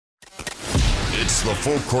It's the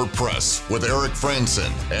Full Court Press with Eric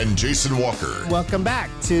Frandsen and Jason Walker. Welcome back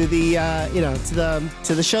to the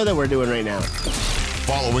to the show that we're doing right now.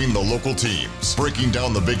 Following the local teams, breaking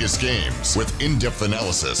down the biggest games with in-depth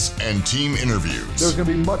analysis and team interviews. There's going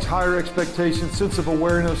to be much higher expectations, sense of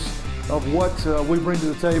awareness of what we bring to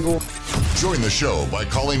the table. Join the show by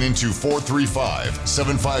calling into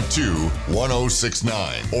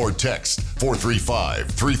 435-752-1069 or text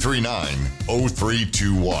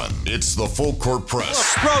 435-339-0321. It's the Full Court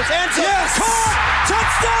Press. Rose, answer, yes! Caught!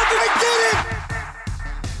 Touchdown, they did it!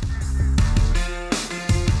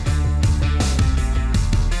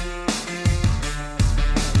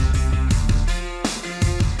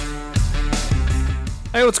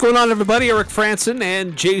 Hey, what's going on, everybody? Eric Frandsen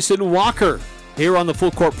and Jason Walker here on the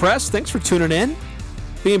Full Court Press. Thanks for tuning in,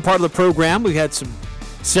 being part of the program. We had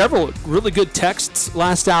several really good texts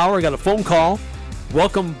last hour. I got a phone call.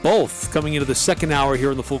 Welcome both coming into the second hour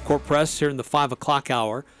here in the Full Court Press, here in the 5 o'clock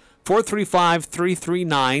hour.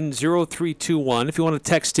 435-339-0321. If you want to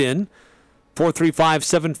text in,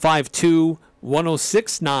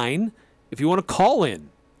 435-752-1069. If you want to call in.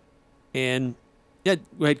 And yeah,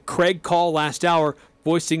 we had Craig call last hour,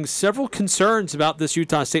 voicing several concerns about this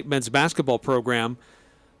Utah State men's basketball program.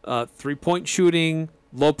 Three-point shooting,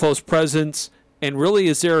 low post presence, and really,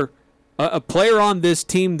 is there a player on this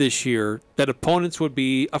team this year that opponents would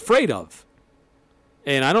be afraid of?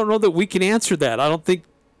 And I don't know that we can answer that. I don't think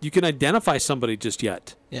you can identify somebody just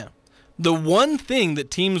yet. Yeah. The one thing that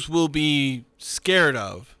teams will be scared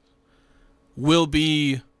of will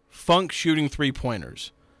be Funk shooting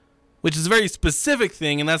three-pointers, which is a very specific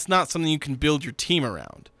thing, and that's not something you can build your team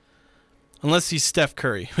around. Unless he's Steph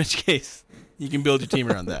Curry, in which case you can build your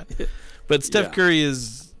team around that. But Steph Curry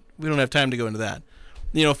we don't have time to go into that.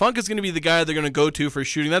 You know, Funk is going to be the guy they're going to go to for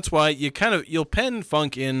shooting. That's why you'll pen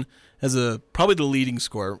Funk in as probably the leading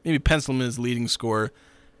scorer. Maybe pencil him in as leading scorer.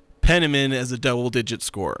 Pen him in as a double-digit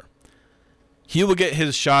scorer. He will get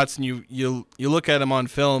his shots, and you look at him on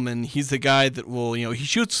film, and he's the guy that will, he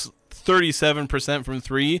shoots 37% from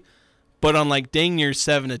three, but on like dang near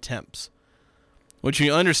 7 attempts. Which, when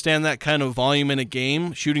you understand that kind of volume in a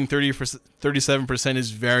game, shooting 37%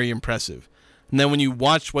 is very impressive. And then when you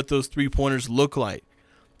watch what those three-pointers look like,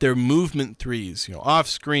 they're movement threes, off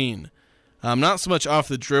screen. Not so much off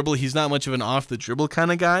the dribble. He's not much of an off the dribble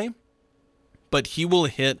kind of guy, but he will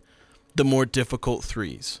hit the more difficult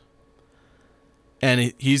threes.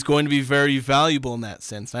 And he's going to be very valuable in that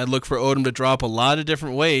sense. I'd look for Odom to drop a lot of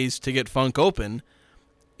different ways to get Funk open,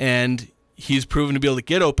 and he's proven to be able to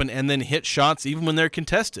get open and then hit shots even when they're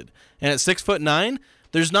contested. And at 6'9",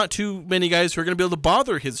 there's not too many guys who are going to be able to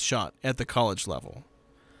bother his shot at the college level.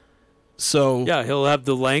 So yeah, he'll have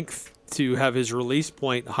the length to have his release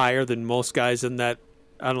point higher than most guys in that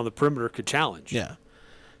out on the perimeter could challenge. Yeah.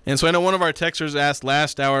 And so I know one of our texters asked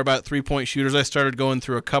last hour about three-point shooters. I started going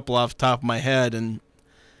through a couple off the top of my head, and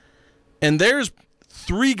there's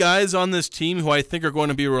 3 guys on this team who I think are going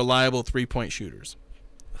to be reliable three-point shooters.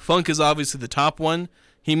 Funk is obviously the top one.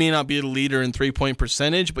 He may not be the leader in three-point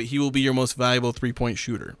percentage, but he will be your most valuable three-point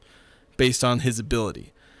shooter based on his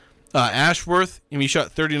ability. Ashworth, he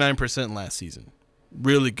shot 39% last season.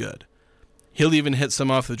 Really good. He'll even hit some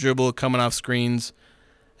off the dribble, coming off screens,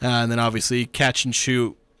 and then obviously catch and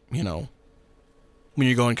shoot, when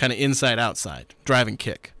you're going kind of inside-outside, drive and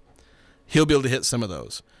kick. He'll be able to hit some of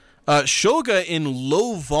those. Shulga in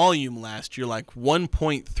low volume last year, like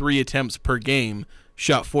 1.3 attempts per game,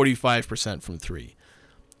 shot 45% from three.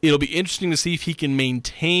 It'll be interesting to see if he can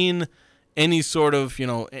maintain any sort of,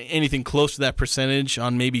 anything close to that percentage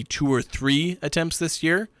on maybe 2 or 3 attempts this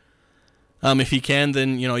year. If he can,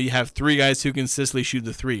 then, you have 3 guys who consistently shoot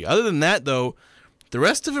the three. Other than that, though, the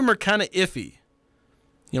rest of them are kind of iffy.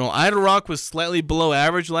 Idle was slightly below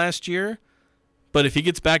average last year, but if he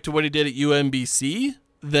gets back to what he did at UMBC,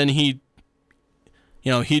 then he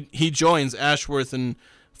joins Ashworth and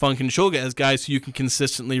Funk and Shulga as guys who you can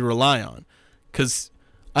consistently rely on. Because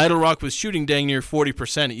Idle was shooting dang near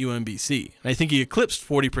 40% at UMBC. And I think he eclipsed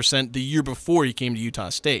 40% the year before he came to Utah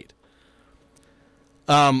State.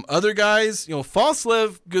 Other guys,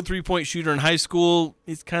 Falslev, good three-point shooter in high school.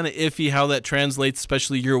 It's kind of iffy how that translates,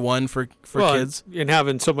 especially year one for kids. And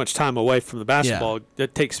having so much time away from the basketball,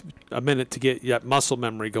 that takes a minute to get that muscle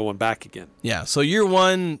memory going back again. Yeah, so year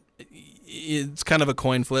one, it's kind of a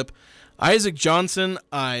coin flip. Isaac Johnson,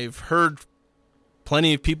 I've heard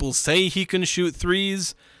plenty of people say he can shoot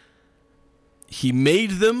threes. He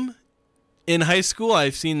made them in high school.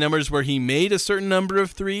 I've seen numbers where he made a certain number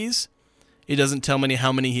of threes. It doesn't tell me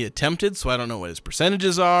how many he attempted, so I don't know what his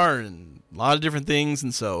percentages are and a lot of different things.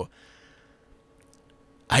 And so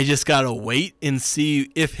I just got to wait and see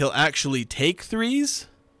if he'll actually take threes,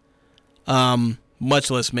 much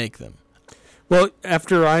less make them. Well,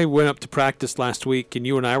 after I went up to practice last week and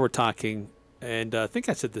you and I were talking, and I think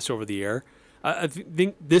I said this over the air, I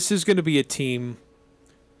think this is going to be a team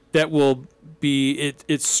that will be,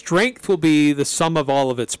 its strength will be the sum of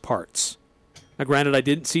all of its parts. Now, granted, I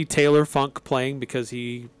didn't see Taylor Funk playing because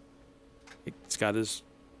he's got his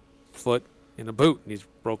foot in a boot and he's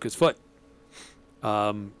broke his foot.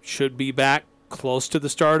 Should be back close to the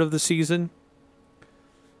start of the season.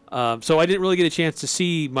 So I didn't really get a chance to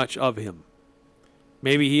see much of him.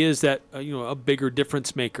 Maybe he is that a bigger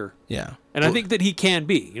difference maker. Yeah. And I think that he can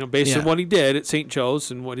be, based on what he did at St. Joe's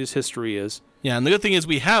and what his history is. Yeah, and the good thing is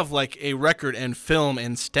we have like a record and film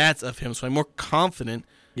and stats of him, so I'm more confident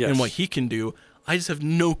in what he can do. I just have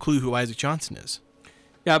no clue who Isaac Johnson is.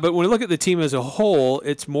 Yeah, but when we look at the team as a whole,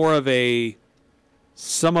 it's more of a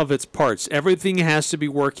sum of its parts. Everything has to be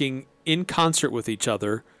working in concert with each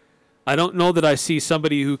other. I don't know that I see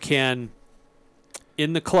somebody who can,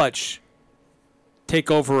 in the clutch, take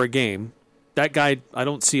over a game. That guy I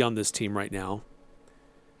don't see on this team right now.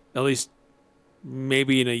 At least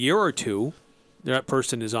maybe in a year or two, that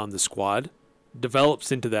person is on the squad,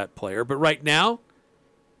 develops into that player. But right now,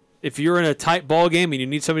 if you're in a tight ball game and you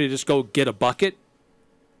need somebody to just go get a bucket,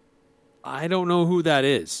 I don't know who that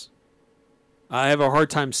is. I have a hard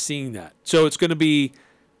time seeing that. So it's going to be,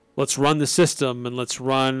 let's run the system and let's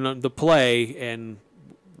run the play, and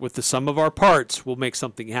with the sum of our parts, we'll make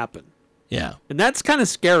something happen. Yeah. And that's kind of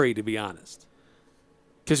scary, to be honest.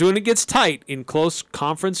 Because when it gets tight in close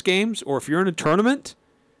conference games, or if you're in a tournament,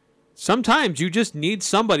 sometimes you just need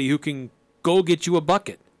somebody who can go get you a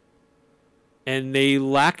bucket. And they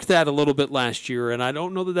lacked that a little bit last year, and I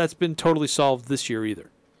don't know that that's been totally solved this year either.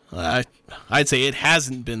 I'd say it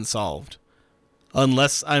hasn't been solved.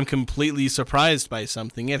 Unless I'm completely surprised by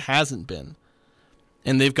something, it hasn't been.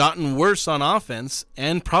 And they've gotten worse on offense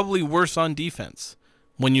and probably worse on defense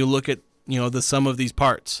when you look at, the sum of these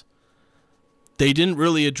parts. They didn't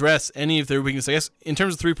really address any of their weaknesses. I guess in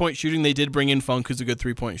terms of three-point shooting, they did bring in Funk, who's a good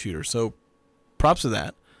three-point shooter. So props to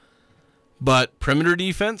that. But perimeter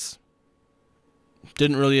defense,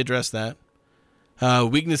 didn't really address that.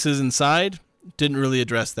 Weaknesses inside, didn't really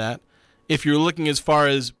address that. If you're looking as far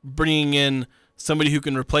as bringing in somebody who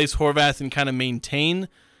can replace Horvath and kind of maintain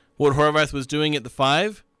what Horvath was doing at the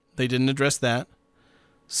 5, they didn't address that.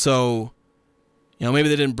 So, maybe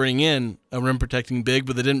they didn't bring in a rim-protecting big,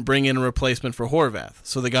 but they didn't bring in a replacement for Horvath.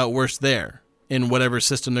 So they got worse there in whatever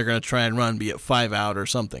system they're going to try and run, be it 5 out or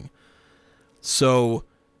something. So,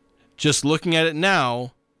 just looking at it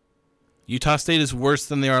now, Utah State is worse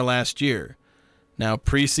than they are last year. Now,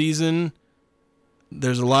 preseason,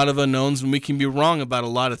 there's a lot of unknowns, and we can be wrong about a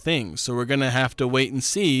lot of things. So we're going to have to wait and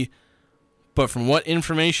see. But from what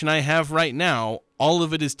information I have right now, all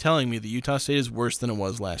of it is telling me that Utah State is worse than it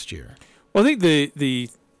was last year. Well, I think the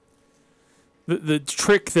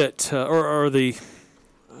trick that or the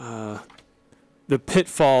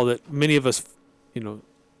pitfall that many of us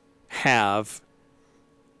have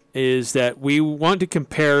is that we want to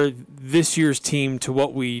compare this year's team to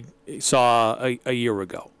what we saw a year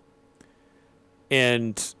ago.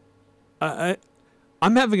 And I'm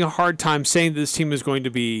having a hard time saying that this team is going to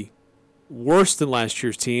be worse than last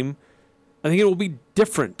year's team. I think it will be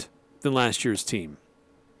different than last year's team.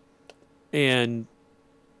 And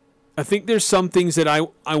I think there's some things that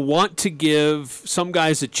I want to give some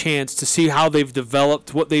guys a chance to see how they've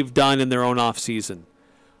developed, what they've done in their own offseason.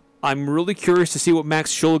 I'm really curious to see what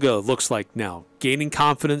Max Shulga looks like now, gaining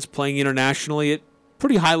confidence, playing internationally at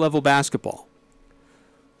pretty high-level basketball.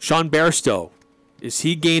 Sean Bairstow, is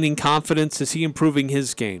he gaining confidence? Is he improving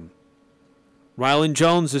his game? Rylan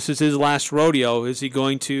Jones, this is his last rodeo. Is he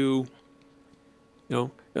going to,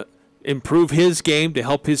 improve his game to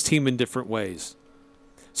help his team in different ways?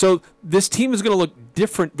 So this team is going to look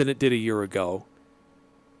different than it did a year ago.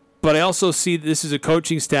 But I also see this is a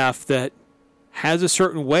coaching staff that has a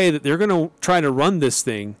certain way that they're going to try to run this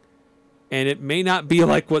thing, and it may not be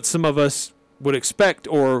like what some of us would expect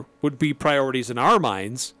or would be priorities in our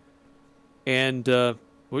minds. And I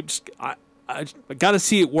got to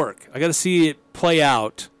see it work. I got to see it play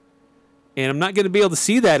out. And I'm not going to be able to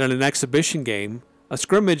see that in an exhibition game. A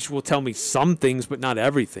scrimmage will tell me some things, but not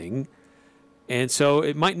everything. And so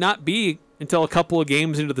it might not be until a couple of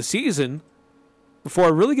games into the season before I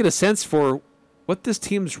really get a sense for what this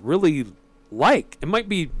team's really like. It might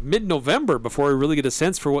be mid-November before I really get a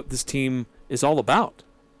sense for what this team is all about.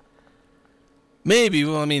 Maybe.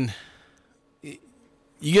 Well, I mean,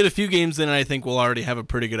 you get a few games in, and I think we'll already have a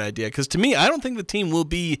pretty good idea. Because to me, I don't think the team will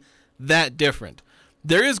be that different.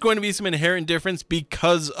 There is going to be some inherent difference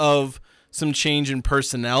because of some change in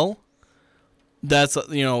personnel. That's,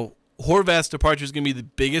 Horvath's departure is going to be the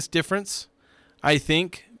biggest difference, I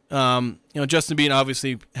think. Justin Bean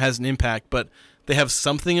obviously has an impact, but they have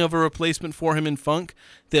something of a replacement for him in Funk.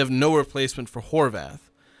 They have no replacement for Horvath.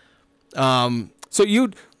 So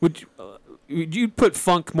you'd put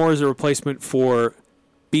Funk more as a replacement for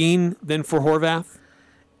Bean than for Horvath?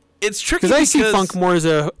 It's tricky because I see Funk more as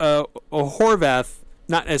a Horvath,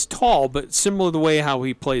 not as tall, but similar to the way how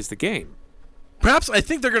he plays the game. Perhaps I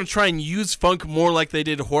think they're going to try and use Funk more like they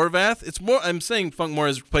did Horvath. It's more. I'm saying Funk more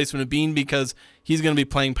as a replacement of Bean because he's going to be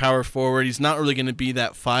playing power forward. He's not really going to be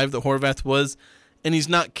that 5 that Horvath was, and he's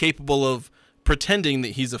not capable of pretending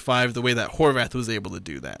that he's a 5 the way that Horvath was able to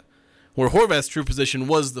do that. Where Horvath's true position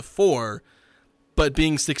was the 4, but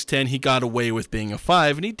being 6'10", he got away with being a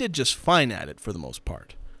 5, and he did just fine at it for the most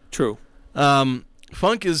part. True.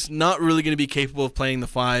 Funk is not really going to be capable of playing the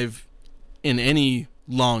 5 in any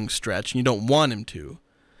long stretch, and you don't want him to.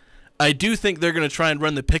 I do think they're going to try and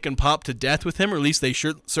run the pick and pop to death with him, or at least they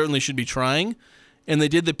certainly should be trying, and they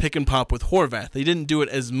did the pick and pop with Horvath. They didn't do it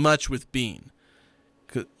as much with Bean.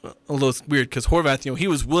 Although it's weird, because Horvath, he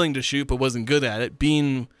was willing to shoot but wasn't good at it.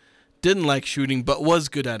 Bean didn't like shooting but was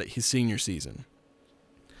good at it his senior season.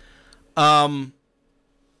 So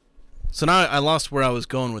now I lost where I was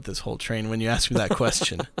going with this whole train when you asked me that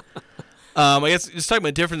question. I guess just talking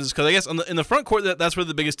about differences, because I guess in the front court, that's where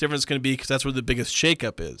the biggest difference is going to be, because that's where the biggest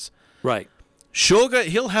shakeup is. Right. Shulga,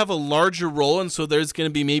 he'll have a larger role, and so there's going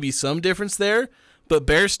to be maybe some difference there. But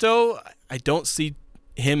Bairstow, I don't see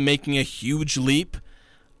him making a huge leap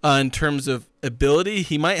in terms of ability.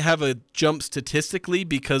 He might have a jump statistically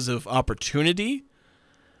because of opportunity.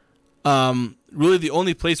 Really, the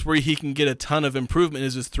only place where he can get a ton of improvement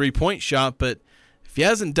is his 3-point shot. But if he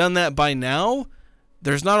hasn't done that by now,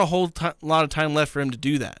 there's not a whole lot of time left for him to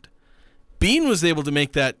do that. Bean was able to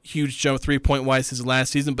make that huge jump 3-point wise his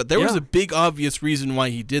last season, but there was a big obvious reason why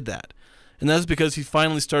he did that. And that's because he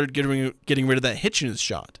finally started getting rid of that hitch in his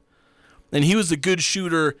shot. And he was a good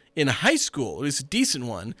shooter in high school. At least a decent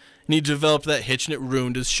one. And he developed that hitch, and it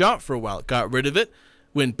ruined his shot for a while. Got rid of it,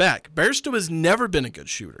 went back. Bairstow has never been a good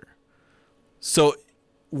shooter. So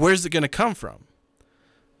where's it going to come from?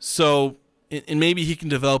 So, and maybe he can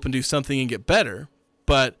develop and do something and get better.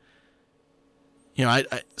 But,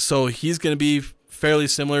 so he's going to be fairly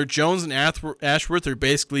similar. Jones and Ashworth are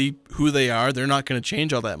basically who they are. They're not going to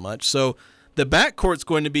change all that much. So the backcourt's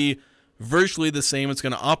going to be virtually the same. It's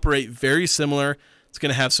going to operate very similar. It's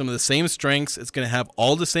going to have some of the same strengths. It's going to have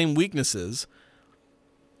all the same weaknesses.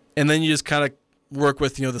 And then you just kind of work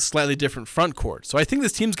with, the slightly different front court. So I think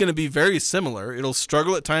this team's going to be very similar. It'll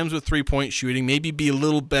struggle at times with 3-point shooting, maybe be a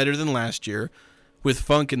little better than last year with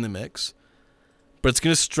Funk in the mix. But it's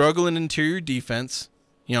going to struggle in interior defense,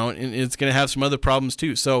 and it's going to have some other problems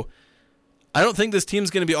too. So I don't think this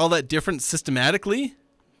team's going to be all that different systematically.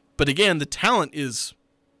 But again, the talent is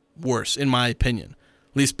worse, in my opinion,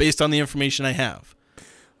 at least based on the information I have.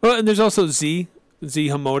 Well, and there's also Z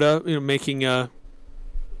Hamoda,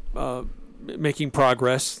 making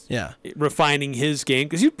progress. Yeah. Refining his game,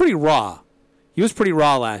 because he's pretty raw. He was pretty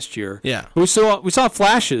raw last year. Yeah. We saw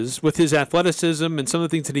flashes with his athleticism and some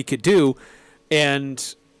of the things that he could do,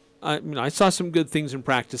 and I saw some good things in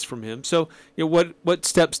practice from him. So, what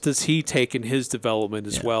steps does he take in his development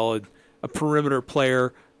as well? A perimeter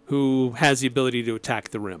player who has the ability to attack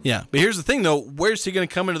the rim. Yeah, but here's the thing, though. Where's he going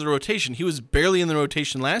to come into the rotation? He was barely in the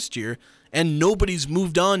rotation last year, and nobody's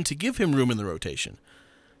moved on to give him room in the rotation.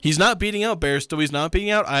 He's not beating out Bairstow. He's not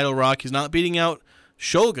beating out Idle Rock. He's not beating out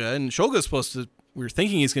Shulga, and Shulga's supposed to, we were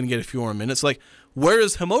thinking he's going to get a few more minutes. Like, where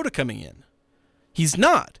is Hamoda coming in? He's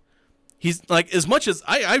not. He's, like, as much as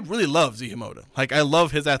I really love Z Hamoda. Like, I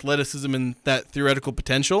love his athleticism and that theoretical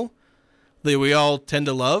potential that we all tend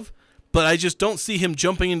to love, but I just don't see him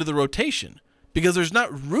jumping into the rotation because there's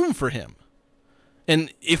not room for him.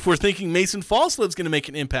 And if we're thinking Mason Falsliv's going to make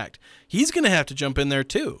an impact, he's going to have to jump in there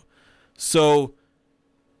too. So,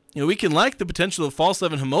 we can like the potential of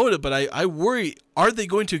Falsliv and Hamoda, but I worry, are they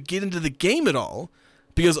going to get into the game at all?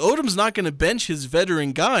 Because Odom's not going to bench his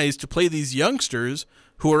veteran guys to play these youngsters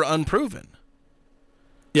who are unproven.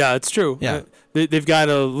 Yeah, it's true. Yeah. They've got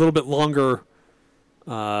a little bit longer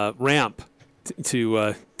ramp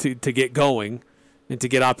to get going and to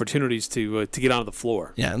get opportunities to get onto the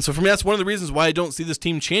floor. Yeah, and so for me, that's one of the reasons why I don't see this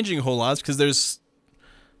team changing a whole lot, because there's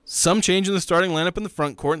some change in the starting lineup in the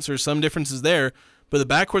front court, and so there's some differences there, but the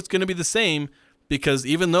backcourt's going to be the same, because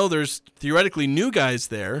even though there's theoretically new guys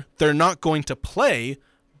there, they're not going to play,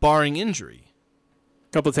 barring injury.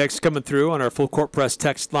 A couple of texts coming through on our full court press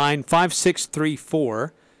text line,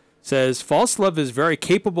 5634. says Falslev is very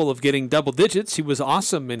capable of getting double digits. He was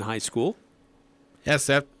awesome in high school. Yes,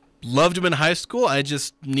 I loved him in high school. I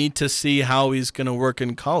just need to see how he's going to work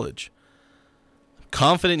in college.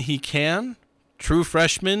 Confident he can. True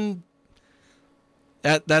freshman,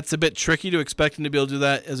 that's a bit tricky to expect him to be able to do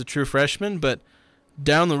that as a true freshman, but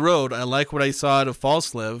down the road, I like what I saw out of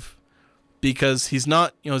Falslev because he's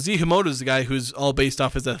not, Z Himoto is the guy who's all based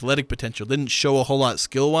off his athletic potential. Didn't show a whole lot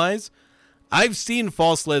skill-wise. I've seen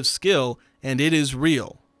Falslev's skill, and it is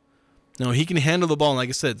real. Now, he can handle the ball, and like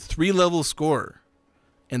I said, 3-level scorer,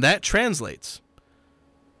 and that translates,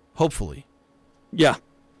 hopefully. Yeah.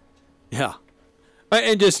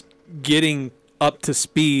 And just getting up to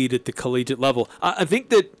speed at the collegiate level. I think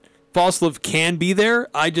that Falslev can be there.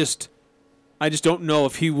 I just don't know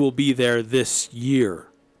if he will be there this year.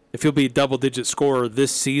 If he'll be a double-digit scorer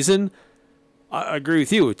this season, I agree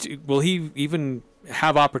with you. Will he even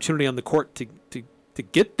have opportunity on the court to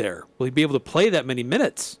get there? Will he be able to play that many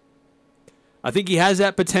minutes? I think he has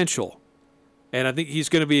that potential, and I think he's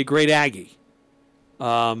going to be a great Aggie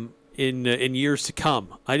in years to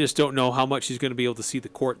come. I just don't know how much he's going to be able to see the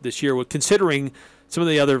court this year, considering some of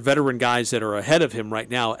the other veteran guys that are ahead of him right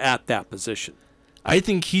now at that position. I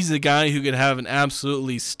think he's a guy who could have an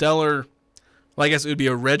absolutely stellar, well, I guess it would be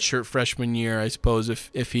a redshirt freshman year, I suppose,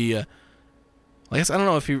 if he, I guess I don't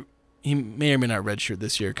know if he may or may not redshirt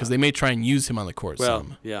this year because they may try and use him on the court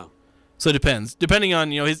some. Yeah. So it depends. Depending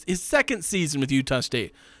on, his second season with Utah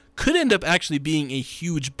State could end up actually being a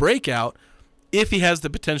huge breakout if he has the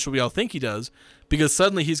potential we all think he does, because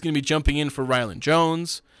suddenly he's going to be jumping in for Rylan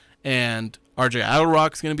Jones and RJ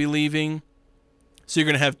Adelrock's going to be leaving. So you're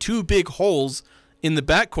going to have two big holes in the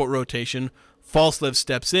backcourt rotation. Falslev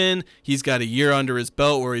steps in. He's got a year under his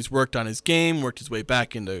belt where he's worked on his game, worked his way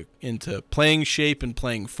back into playing shape and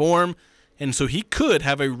playing form. And so he could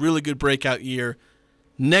have a really good breakout year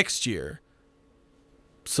next year.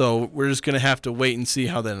 So we're just going to have to wait and see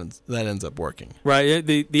how that ends up working. Right.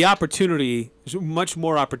 The opportunity, there's much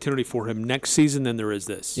more opportunity for him next season than there is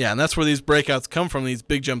this. Yeah, and that's where these breakouts come from, these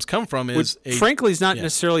big jumps come from. Frankly, is not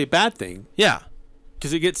necessarily a bad thing. Yeah.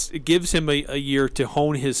 Because it gives him a year to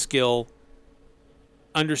hone his skill,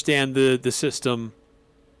 understand the system,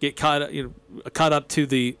 get caught up to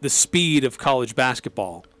the speed of college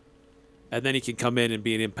basketball, and then he can come in and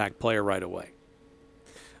be an impact player right away.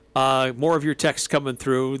 More of your text coming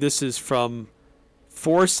through. This is from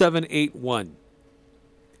 4781.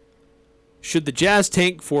 Should the Jazz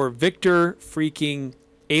tank for Victor freaking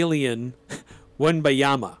alien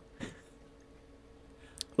Wembanyama?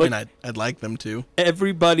 Look, and I'd like them to.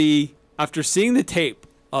 Everybody, after seeing the tape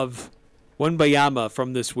of Wembanyama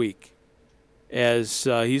from this week, as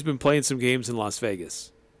he's been playing some games in Las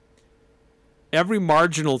Vegas, every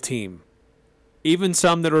marginal team, even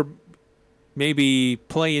some that are maybe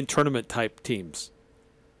play-in tournament type teams,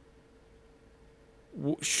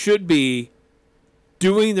 should be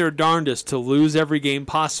doing their darndest to lose every game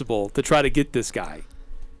possible to try to get this guy.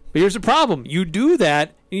 But here's the problem. You do that,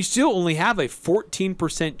 and you still only have a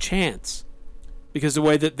 14% chance because of the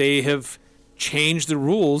way that they have changed the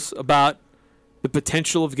rules about the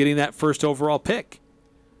potential of getting that first overall pick.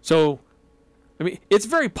 So, I mean, it's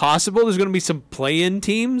very possible there's going to be some play-in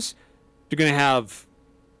teams you're going to have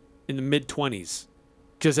in the mid-20s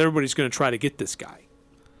because everybody's going to try to get this guy.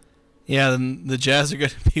 Yeah, then the Jazz are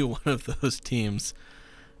going to be one of those teams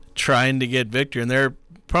trying to get Victor, and their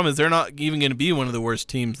problem is they're not even going to be one of the worst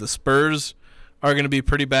teams. The Spurs are going to be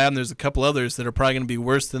pretty bad, and there's a couple others that are probably going to be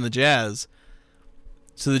worse than the Jazz.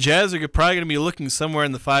 So the Jazz are probably going to be looking somewhere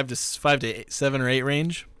in the 5 to 7 or 8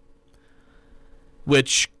 range,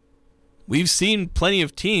 which we've seen plenty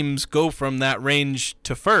of teams go from that range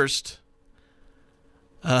to first.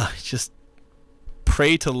 Just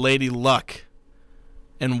pray to Lady Luck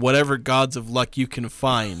and whatever gods of luck you can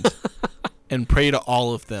find and pray to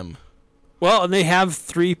all of them. Well, and they have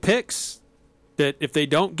 3 picks that if they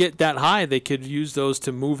don't get that high, they could use those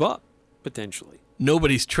to move up, potentially.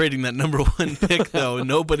 Nobody's trading that number 1 pick, though.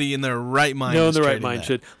 Nobody in their right mind No, is in the right trading mind that.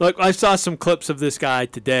 should. Look, I saw some clips of this guy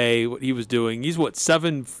today, what he was doing. He's,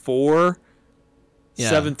 7'4",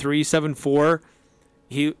 Yeah. 7'3", 7'4".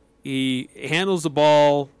 He handles the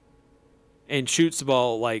ball and shoots the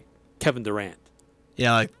ball like Kevin Durant.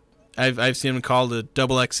 Yeah, like I've seen him called a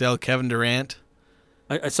double XL Kevin Durant.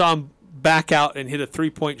 I saw him back out and hit a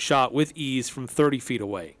 3-point shot with ease from 30 feet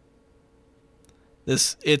away.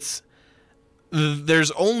 There's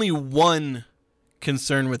only one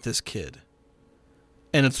concern with this kid,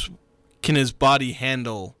 and it's can his body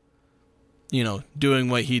handle, doing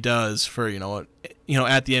what he does for at the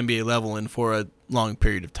NBA level and for a long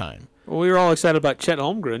period of time. Well, we were all excited about Chet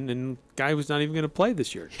Holmgren, and guy who's not even going to play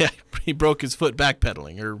this year. Yeah, he broke his foot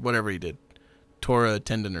backpedaling or whatever he did. Tore a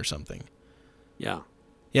tendon or something. Yeah.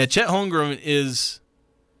 Yeah, Chet Holmgren is...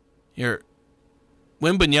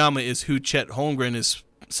 Wembanyama is who Chet Holmgren is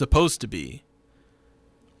supposed to be.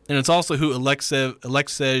 And it's also who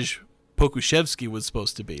Aleksej Pokusevski was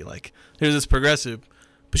supposed to be. Like, there's this progressive.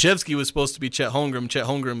 Pokusevski was supposed to be Chet Holmgren. Chet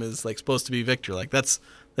Holmgren is like supposed to be Victor. Like, there's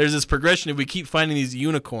this progression. If we keep finding these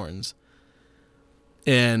unicorns,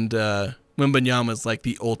 and Wembanyama is like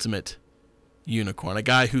the ultimate unicorn, a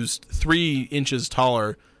guy who's 3 inches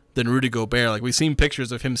taller than Rudy Gobert. Like, we've seen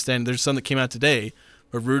pictures of him standing. There's some that came out today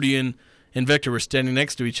where Rudy and Victor were standing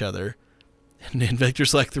next to each other, and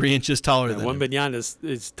Victor's like 3 inches taller than him. Wembanyama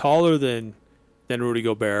is taller than Rudy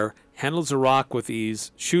Gobert, handles the rock with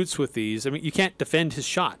ease, shoots with ease. I mean, you can't defend his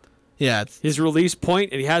shot. Yeah. His release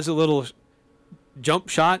point, and he has a little jump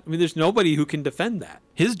shot. I mean, there's nobody who can defend that.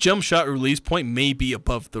 His jump shot release point may be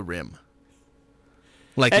above the rim.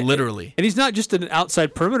 Like, literally. And he's not just an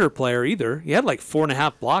outside perimeter player either. He had like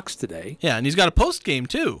 4.5 blocks today. Yeah, and he's got a post game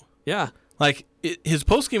too. Yeah. Like, his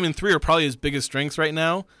post game and 3 are probably his biggest strengths right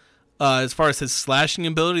now. As far as his slashing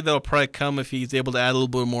ability, that'll probably come if he's able to add a little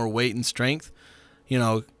bit more weight and strength. You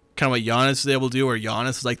know, kind of what Giannis is able to do, where Giannis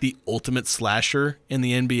is like the ultimate slasher in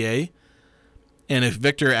the NBA. And if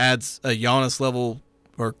Victor adds a Giannis level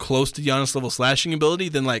or close to Giannis level slashing ability,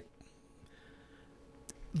 then like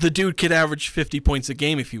the dude could average 50 points a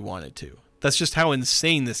game if he wanted to. That's just how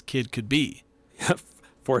insane this kid could be.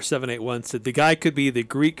 4781 said the guy could be the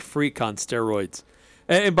Greek freak on steroids.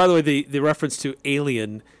 And by the way, the reference to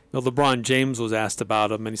alien, LeBron James was asked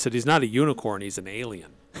about him, and he said he's not a unicorn, he's an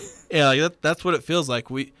alien. Yeah, like that's what it feels like.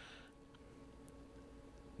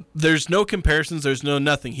 There's no comparisons. There's no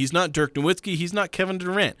nothing. He's not Dirk Nowitzki. He's not Kevin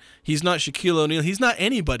Durant. He's not Shaquille O'Neal. He's not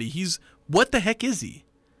anybody. What the heck is he?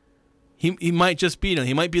 He might just be.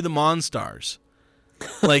 He might be the Monstars.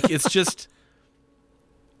 Like, it's just,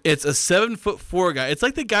 it's a 7'4" guy. It's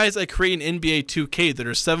like the guys that create an NBA 2K that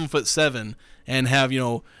are 7'7" and have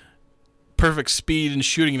perfect speed and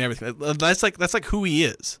shooting and everything. That's like who he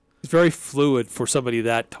is. He's very fluid for somebody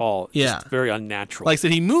that tall. Yeah. Just very unnatural. Like I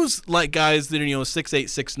said, he moves like guys that are, 6'8",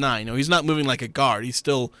 6'9". He's not moving like a guard. He's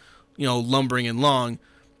still, lumbering and long.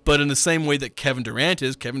 But in the same way that Kevin Durant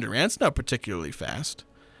is, Kevin Durant's not particularly fast.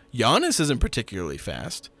 Giannis isn't particularly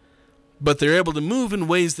fast. But they're able to move in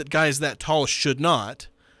ways that guys that tall should not.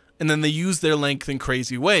 And then they use their length in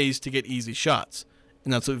crazy ways to get easy shots.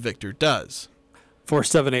 And that's what Victor does.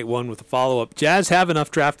 4781 with a follow-up. Jazz have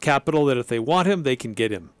enough draft capital that if they want him, they can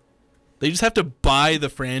get him. They just have to buy the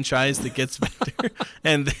franchise that gets Victor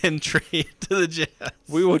and then trade to the Jazz.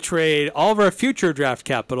 We will trade all of our future draft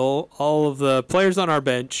capital, all of the players on our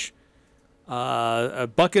bench, a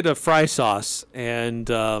bucket of fry sauce,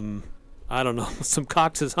 and, I don't know, some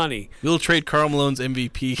Cox's honey. We'll trade Karl Malone's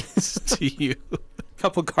MVPs to you. A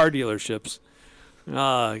couple car dealerships.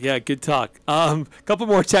 Yeah, good talk. A couple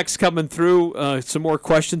more texts coming through, some more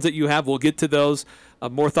questions that you have. We'll get to those.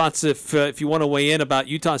 More thoughts if you want to weigh in about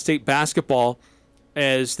Utah State basketball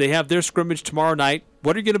as they have their scrimmage tomorrow night.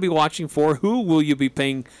 What are you going to be watching for? Who will you be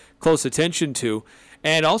paying close attention to?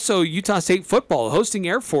 And also Utah State football hosting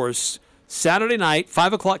Air Force Saturday night,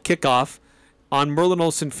 5 o'clock kickoff on Merlin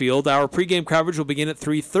Olsen Field. Our pregame coverage will begin at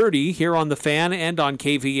 3:30 here on The Fan and on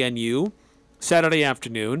KVNU Saturday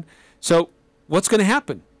afternoon. So what's going to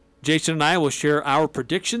happen? Jason and I will share our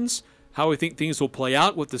predictions, how we think things will play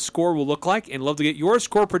out, what the score will look like, and love to get your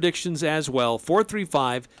score predictions as well.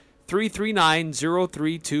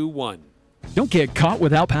 435-339-0321. Don't get caught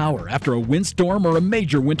without power after a windstorm or a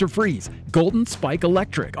major winter freeze. Golden Spike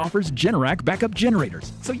Electric offers Generac backup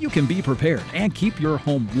generators so you can be prepared and keep your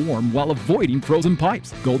home warm while avoiding frozen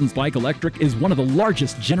pipes. Golden Spike Electric is one of the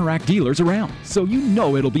largest Generac dealers around, so you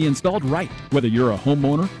know it'll be installed right. Whether you're a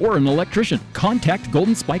homeowner or an electrician, contact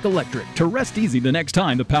Golden Spike Electric to rest easy the next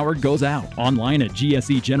time the power goes out. Online at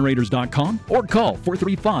gsegenerators.com or call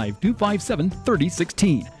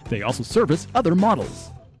 435-257-3016. They also service other models.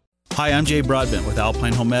 Hi, I'm Jay Broadbent with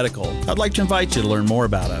Alpine Home Medical. I'd like to invite you to learn more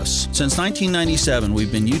about us. Since 1997,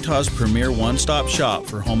 we've been Utah's premier one-stop shop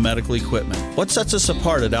for home medical equipment. What sets us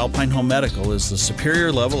apart at Alpine Home Medical is the superior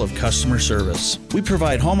level of customer service. We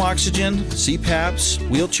provide home oxygen, CPAPs,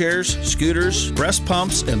 wheelchairs, scooters, breast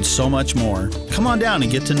pumps, and so much more. Come on down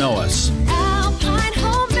and get to know us. Alpine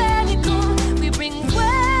Home Medical, we bring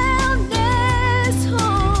wellness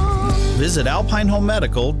home. Visit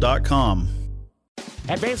alpinehomemedical.com.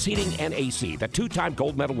 Advanced Heating and AC, the two-time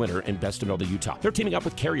gold medal winner in Best of Northern Utah. They're teaming up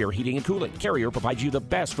with Carrier Heating and Cooling. Carrier provides you the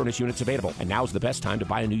best furnace units available, and now's the best time to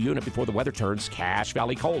buy a new unit before the weather turns Cache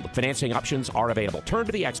Valley cold. Financing options are available. Turn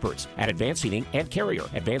to the experts at Advanced Heating and Carrier.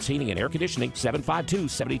 Advanced Heating and Air Conditioning,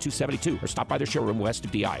 752-7272, or stop by their showroom west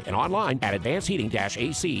of DI and online at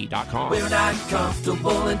advancedheating-ac.com. We're not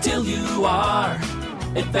comfortable until you are.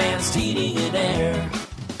 Advanced Heating and Air.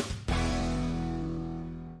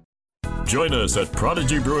 Join us at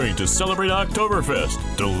Prodigy Brewing to celebrate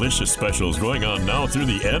Oktoberfest. Delicious specials going on now through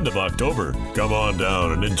the end of October. Come on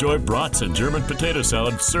down and enjoy brats and German potato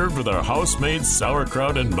salad served with our house-made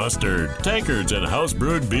sauerkraut and mustard, tankards, and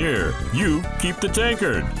house-brewed beer. You keep the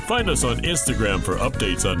tankard. Find us on Instagram for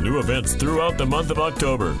updates on new events throughout the month of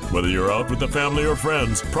October. Whether you're out with the family or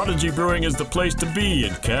friends, Prodigy Brewing is the place to be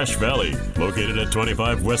in Cache Valley, located at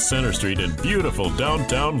 25 West Center Street in beautiful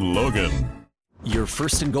downtown Logan. You're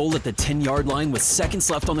first and goal at the 10-yard line with seconds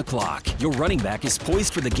left on the clock. Your running back is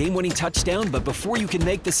poised for the game-winning touchdown, but before you can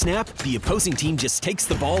make the snap, the opposing team just takes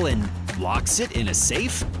the ball and locks it in a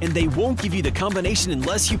safe, and they won't give you the combination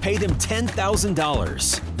unless you pay them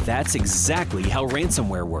 $10,000. That's exactly how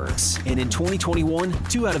ransomware works. And in 2021,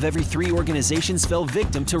 2 out of every 3 organizations fell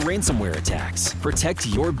victim to ransomware attacks. Protect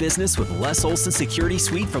your business with Les Olson Security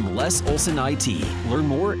Suite from Les Olson IT. Learn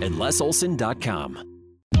more at lesolson.com.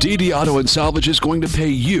 DD Auto and Salvage is going to pay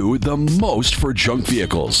you the most for junk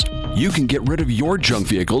vehicles. You can get rid of your junk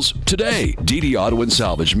vehicles today. DD Auto and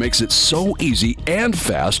Salvage makes it so easy and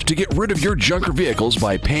fast to get rid of your junker vehicles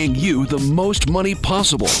by paying you the most money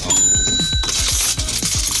possible.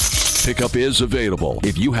 Pickup is available.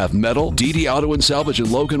 If you have metal, DD Auto and Salvage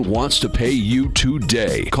in Logan wants to pay you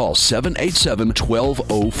today. Call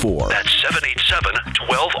 787-1204. That's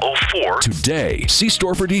 787-1204. Today. See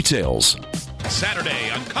store for details.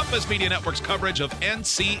 Saturday on Compass Media Network's coverage of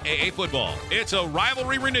NCAA football. It's a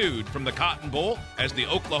rivalry renewed from the Cotton Bowl as the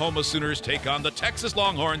Oklahoma Sooners take on the Texas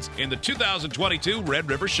Longhorns in the 2022 Red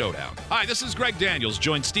River Showdown. Hi, this is Greg Daniels.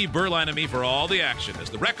 Join Steve Berline and me for all the action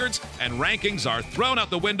as the records and rankings are thrown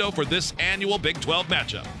out the window for this annual Big 12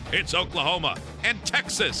 matchup. It's Oklahoma and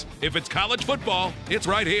Texas. If it's college football, it's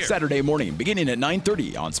right here. Saturday morning, beginning at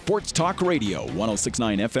 9:30 on Sports Talk Radio,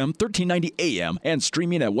 106.9 FM, 1390 AM, and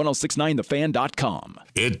streaming at 1069thefan.com.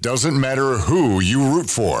 It doesn't matter who you root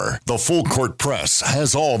for. The Full Court Press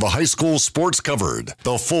has all the high school sports covered.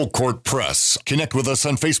 The Full Court Press. Connect with us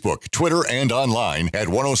on Facebook, Twitter, and online at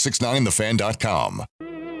 1069thefan.com.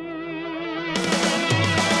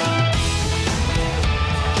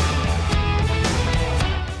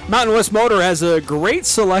 Mountain West Motor has a great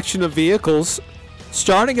selection of vehicles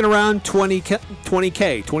starting at around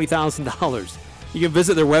 $20,000. You can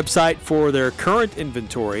visit their website for their current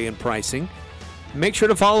inventory and pricing. Make sure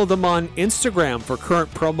to follow them on Instagram for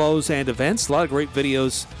current promos and events. A lot of great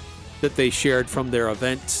videos that they shared from their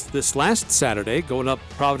event this last Saturday going up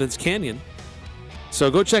Providence Canyon.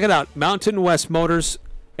 So go check it out. Mountain West Motors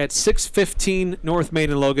at 615 North Main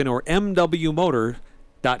and Logan or mwmotor.com.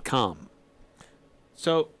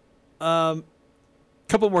 So a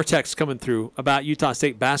couple more texts coming through about Utah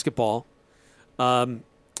State basketball.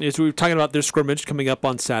 As we were talking about their scrimmage coming up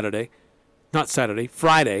on Friday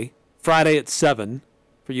at 7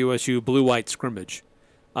 for USU Blue-White scrimmage.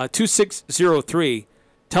 2603,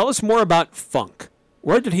 tell us more about Funk.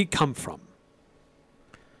 Where did he come from?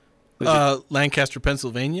 Lancaster,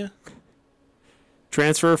 Pennsylvania.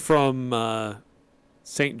 Transfer from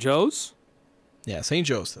St. Joe's? Yeah, St.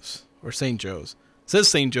 Joseph's or St. Joe's. It says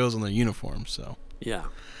St. Joe's on their uniform, so. Yeah.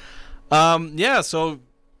 So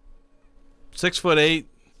 6'8",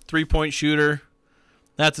 3-point shooter.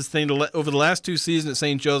 That's his thing. Over the last 2 seasons at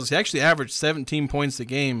St. Joseph's, he actually averaged 17 points a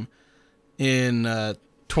game in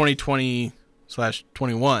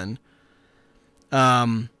 2020/21.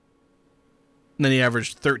 And then he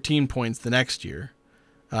averaged 13 points the next year.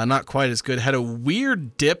 Not quite as good. Had a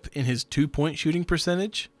weird dip in his 2-point shooting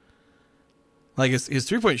percentage. Like his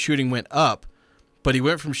 3-point shooting went up, but he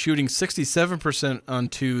went from shooting 67% on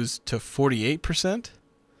twos to 48%.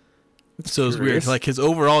 So it's weird. Like his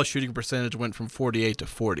overall shooting percentage went from 48 to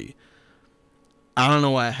 40. I don't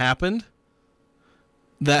know what happened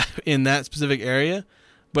in that specific area,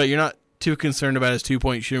 but you're not too concerned about his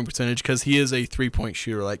 2-point shooting percentage because he is a 3-point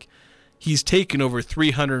shooter. Like he's taken over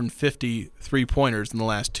 350 3-pointers in the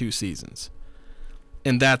last 2 seasons.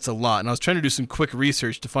 And that's a lot. And I was trying to do some quick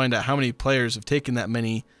research to find out how many players have taken that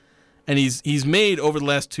many. And he's made over the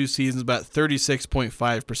last 2 seasons about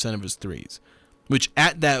 36.5% of his threes. Which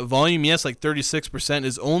at that volume, yes, like 36%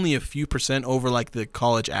 is only a few percent over like the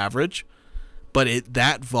college average. But at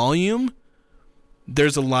that volume,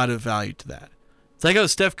 there's a lot of value to that. It's like how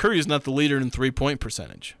Steph Curry is not the leader in three-point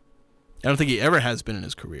percentage. I don't think he ever has been in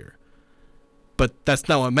his career. But that's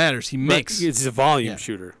not what matters. He makes... He's a volume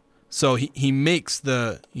shooter. So he makes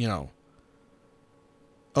a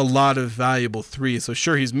lot of valuable threes. So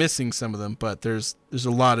sure, he's missing some of them, but there's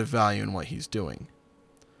a lot of value in what he's doing.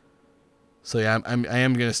 So yeah, I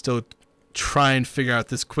am going to still try and figure out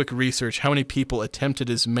this quick research. How many people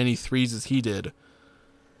attempted as many threes as he did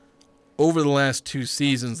over the last 2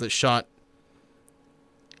 seasons that shot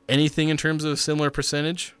anything in terms of a similar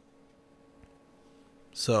percentage?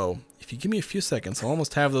 So if you give me a few seconds, I'll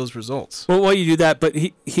almost have those results. Well, while you do that, but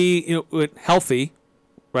he healthy,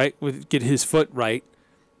 right? Get his foot right.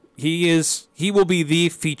 He will be the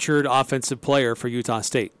featured offensive player for Utah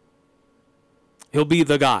State. He'll be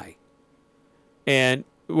the guy. And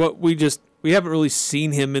we haven't really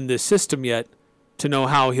seen him in this system yet to know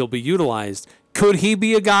how he'll be utilized. Could he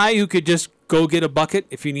be a guy who could just go get a bucket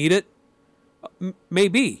if you need it?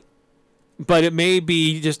 Maybe. But it may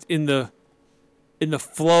be just in the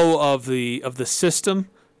flow of the system.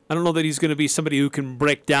 I don't know that he's going to be somebody who can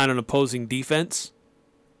break down an opposing defense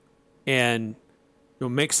and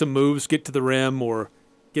make some moves, get to the rim, or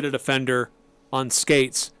get a defender on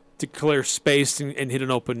skates to clear space and hit an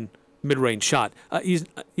open mid-range shot. He's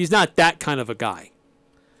not that kind of a guy,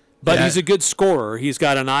 but he's a good scorer. He's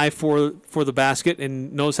got an eye for the basket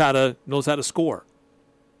and knows how to score.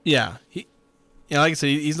 Yeah, like I said,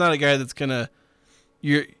 he's not a guy that's gonna.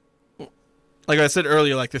 Like I said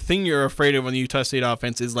earlier, like the thing you're afraid of on the Utah State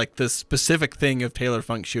offense is like the specific thing of Taylor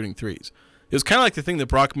Funk shooting threes. It was kind of like the thing that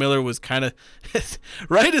Brock Miller was kind of,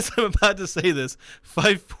 right as I'm about to say this,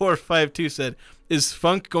 5452 said, is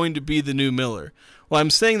Funk going to be the new Miller? Well, I'm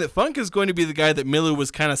saying that Funk is going to be the guy that Miller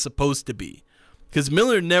was kind of supposed to be. Because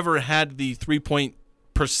Miller never had the three-point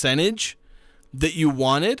percentage that you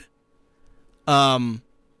wanted.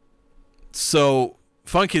 So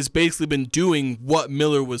Funk has basically been doing what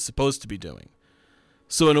Miller was supposed to be doing.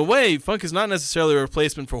 So in a way, Funk is not necessarily a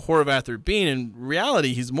replacement for Horvath or Bean. In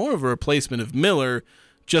reality, he's more of a replacement of Miller,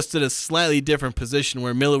 just at a slightly different position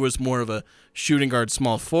where Miller was more of a shooting guard,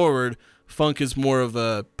 small forward. Funk is more of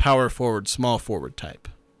a power forward, small forward type.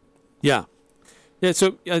 Yeah. Yeah,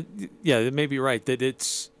 so, it may be right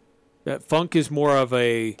that Funk is more of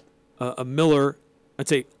a Miller, I'd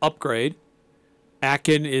say, upgrade.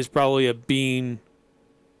 Akin is probably a Bean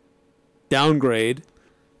downgrade.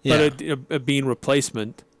 Yeah. But a Bean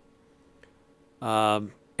replacement.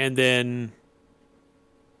 And then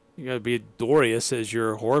you got to be Dorius as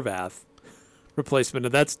your Horvath replacement.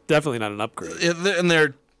 And that's definitely not an upgrade. And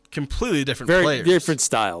they're completely different Very players. different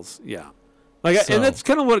styles, yeah. And that's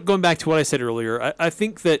kind of going back to what I said earlier. I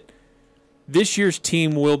think that this year's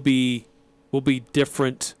team will be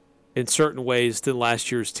different in certain ways than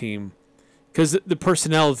last year's team because the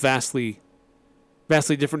personnel is vastly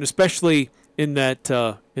different, especially in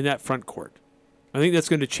that front court. I think that's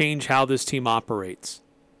going to change how this team operates.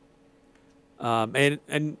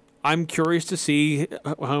 And I'm curious to see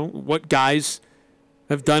what guys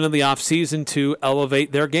have done in the offseason to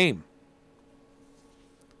elevate their game.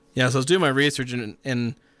 Yeah, so I was doing my research,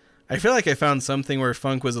 and I feel like I found something where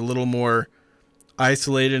Funk was a little more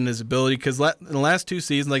isolated in his ability because in the last 2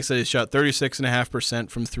 seasons, like I said, he shot 36.5%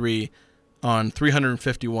 from three on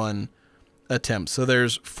 351 attempts. So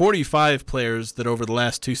there's 45 players that over the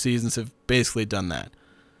last 2 seasons have basically done that.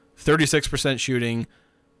 36% shooting,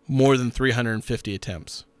 more than 350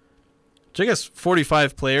 attempts. Which I guess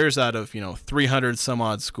 45 players out of 300 some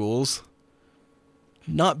odd schools.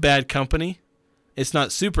 Not bad company. It's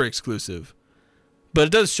not super exclusive. But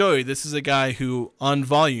it does show you this is a guy who, on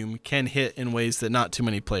volume, can hit in ways that not too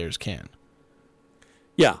many players can.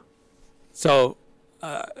 Yeah. So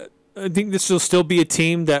I think this will still be a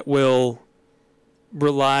team that will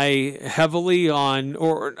rely heavily on,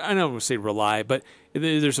 or I don't want to say rely, but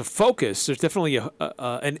there's a focus. There's definitely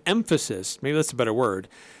an emphasis, maybe that's a better word,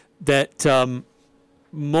 that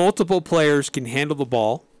multiple players can handle the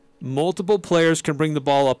ball, multiple players can bring the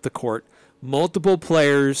ball up the court, multiple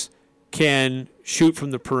players can shoot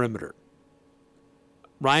from the perimeter.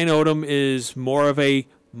 Ryan Odom is more of a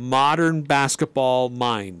modern basketball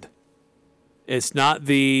mind. It's not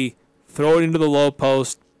the throw it into the low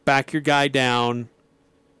post, back your guy down,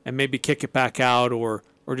 and maybe kick it back out or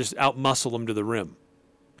just out-muscle them to the rim.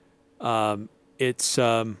 It's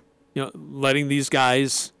letting these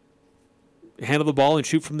guys handle the ball and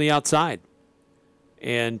shoot from the outside.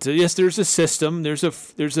 And yes, there's a system. There's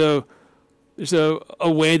a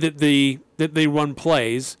way that they run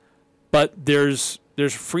plays, but there's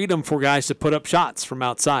freedom for guys to put up shots from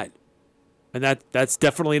outside, and that's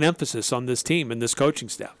definitely an emphasis on this team and this coaching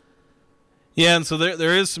staff. Yeah, and so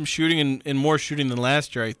there is some shooting and more shooting than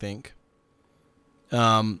last year, I think.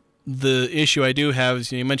 The issue I do have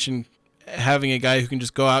is you mentioned having a guy who can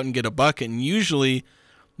just go out and get a bucket, and usually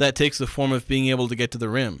that takes the form of being able to get to the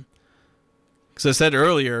rim. Because I said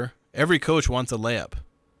earlier, every coach wants a layup.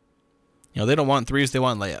 They don't want threes, they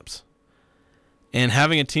want layups. And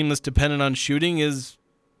having a team that's dependent on shooting is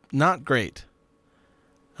not great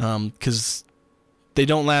because they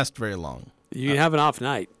don't last very long. You have an off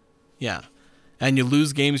night. Yeah. And you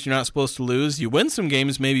lose games you're not supposed to lose. You win some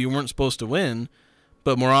games maybe you weren't supposed to win,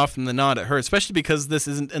 but more often than not it hurts, especially because this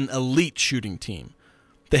isn't an elite shooting team.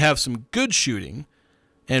 They have some good shooting,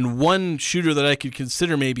 and one shooter that I could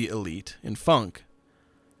consider maybe elite in Funk.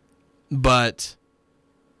 But,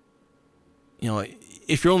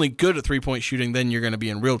 if you're only good at three-point shooting, then you're going to be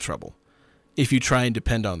in real trouble if you try and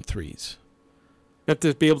depend on threes. You have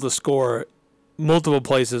to be able to score multiple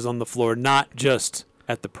places on the floor, not just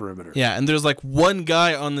at the perimeter. Yeah, and there's one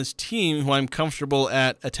guy on this team who I'm comfortable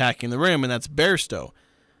at attacking the rim, and that's Bairstow.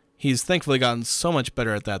 He's thankfully gotten so much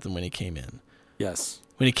better at that than when he came in. Yes.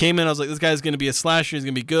 When he came in, I was like, this guy's going to be a slasher. He's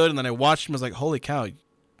going to be good. And then I watched him. I was like, holy cow,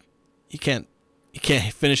 he can't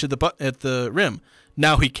finish at the rim.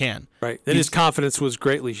 Now he can. Right. Then his confidence was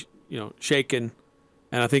greatly, shaken,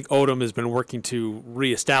 and I think Odom has been working to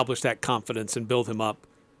reestablish that confidence and build him up.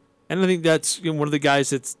 And I think that's one of the guys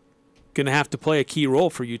that's going to have to play a key role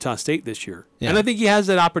for Utah State this year. Yeah. And I think he has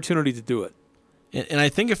that opportunity to do it. And I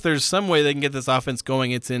think if there's some way they can get this offense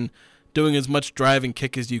going, it's in doing as much drive and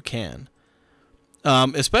kick as you can.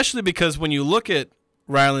 Especially because when you look at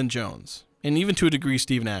Rylan Jones, and even to a degree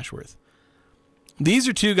Stephen Ashworth, these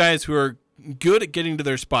are two guys who are good at getting to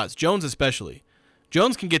their spots, Jones especially.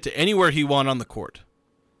 Jones can get to anywhere he wants on the court.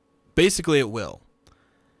 Basically at will.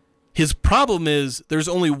 His problem is there's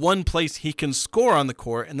only one place he can score on the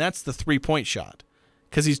court, and that's the three-point shot.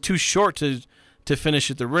 Because he's too short to finish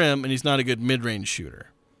at the rim, and he's not a good mid-range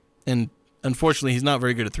shooter. And unfortunately, he's not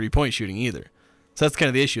very good at three-point shooting either. So that's kind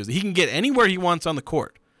of the issue. Is he can get anywhere he wants on the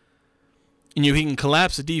court. And he can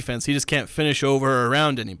collapse a defense. He just can't finish over or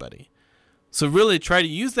around anybody. So really try to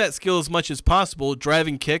use that skill as much as possible. Drive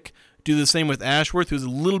and kick. Do the same with Ashworth, who's a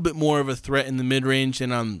little bit more of a threat in the mid-range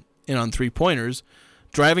and on three-pointers.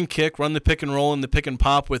 Drive and kick, run the pick and roll and the pick and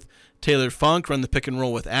pop with Taylor Funk, run the pick and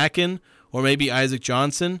roll with Akin, or maybe Isaac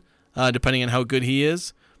Johnson, depending on how good he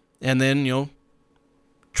is. And then,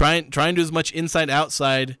 try and do as much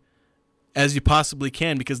inside-outside as you possibly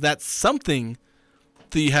can, because that's something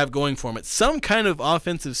that you have going for them. It's some kind of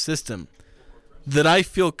offensive system that I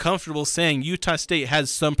feel comfortable saying Utah State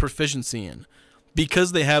has some proficiency in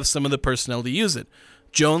because they have some of the personnel to use it.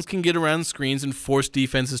 Jones can get around screens and force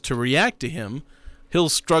defenses to react to him. He'll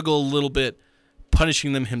struggle a little bit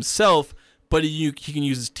punishing them himself, but he can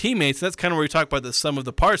use his teammates. That's kind of where we talk about the sum of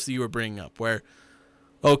the parts that you were bringing up, where,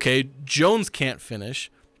 okay, Jones can't finish,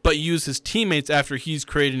 but use his teammates after he's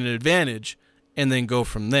created an advantage and then go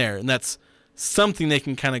from there. And that's something they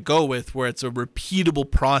can kind of go with where it's a repeatable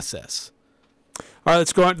process. All right,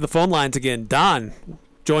 let's go on to the phone lines again. Don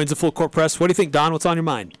joins the Full Court Press. What do you think, Don? What's on your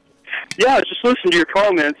mind? Yeah, I was just listening to your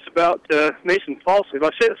comments about Mason Falsleeve.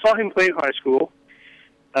 I saw him play in high school.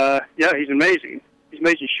 Yeah, he's amazing. He's an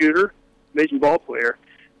amazing shooter, amazing ball player.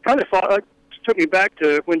 Kind of took me back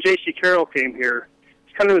to when J.C. Carroll came here.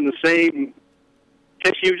 He's kind of in the same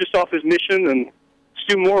case. He was just off his mission, and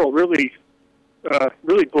Stu Morrill really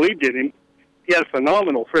believed in him. He had a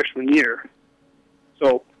phenomenal freshman year.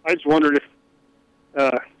 So I just wondered if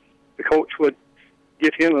the coach would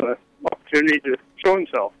give him an opportunity to show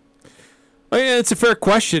himself. Oh, yeah, it's a fair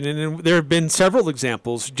question, and there have been several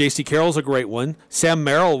examples. J.C. Carroll's a great one. Sam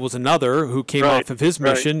Merrill was another who came off of his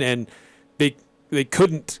mission, and they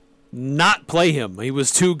couldn't not play him. He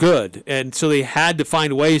was too good, and so they had to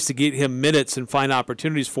find ways to get him minutes and find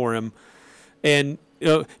opportunities for him. And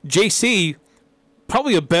J.C.,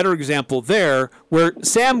 probably a better example there, where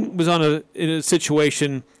Sam was in a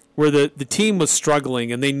situation where the team was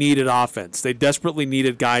struggling and they needed offense. They desperately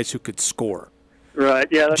needed guys who could score. Right,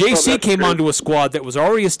 yeah. JC came onto a squad that was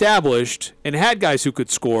already established and had guys who could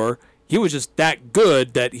score. He was just that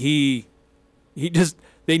good that they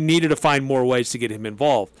needed to find more ways to get him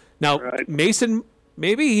involved. Now, Mason,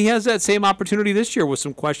 maybe he has that same opportunity this year with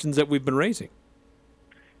some questions that we've been raising.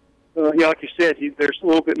 Yeah, like you said, there's a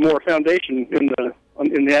little bit more foundation in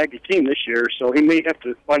the Aggie team this year, so he may have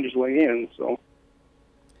to find his way in. So.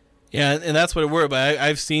 Yeah, and that's what I worry about.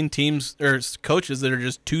 I've seen teams or coaches that are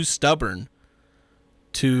just too stubborn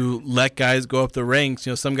to let guys go up the ranks.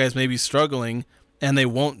 Some guys may be struggling, and they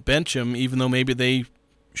won't bench them, even though maybe they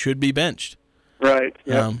should be benched. Right.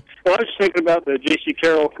 Yeah. Well, I was thinking about the J.C.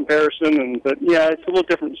 Carroll comparison, but yeah, it's a little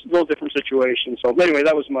different situation. So anyway,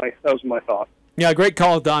 that was my thought. Yeah, great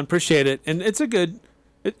call, Don. Appreciate it. And it's a good.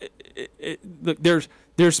 Look,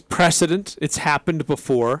 there's precedent. It's happened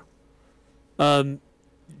before.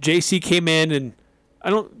 J.C. came in, and I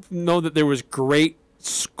don't know that there was great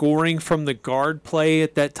scoring from the guard play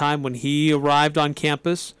at that time when he arrived on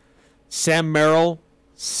campus. Sam Merrill,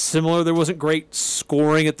 similar. There wasn't great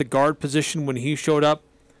scoring at the guard position when he showed up.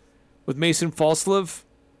 With Mason Falslev,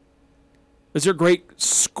 is there great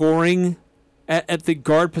scoring at the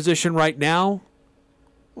guard position right now?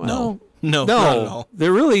 Well, no, not at all.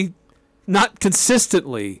 They're really not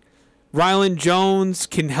consistently. Rylan Jones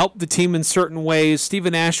can help the team in certain ways.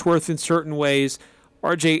 Stephen Ashworth in certain ways.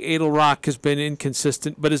 RJ Edelrock has been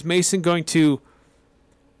inconsistent. But is Mason going to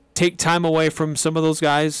take time away from some of those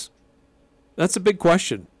guys? That's a big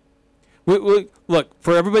question. Look,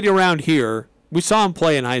 for everybody around here, we saw him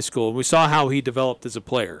play in high school. We saw how he developed as a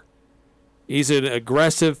player. He's an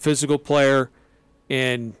aggressive, physical player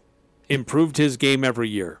and improved his game every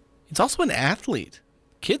year. He's also an athlete.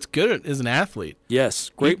 Kid's good as an athlete.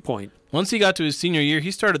 Yes, great point. Once he got to his senior year,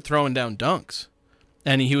 he started throwing down dunks.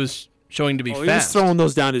 And he was showing to be fast. He was throwing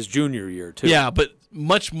those down his junior year, too. Yeah, but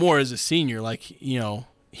much more as a senior. Like,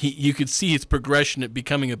 you could see his progression at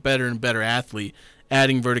becoming a better and better athlete,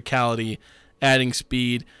 adding verticality, adding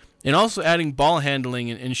speed, and also adding ball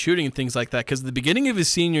handling and shooting and things like that. Because at the beginning of his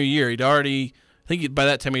senior year, I think by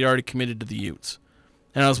that time he'd already committed to the Utes.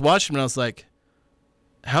 And I was watching him and I was like,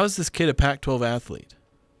 how is this kid a Pac-12 athlete?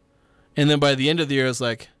 And then by the end of the year, I was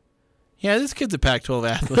like, yeah, this kid's a Pac-12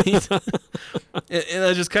 athlete. And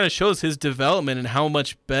that just kind of shows his development and how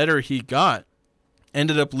much better he got.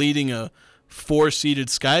 Ended up leading a 4-seeded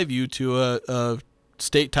Skyview to a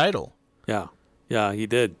state title. Yeah, he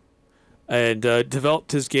did. And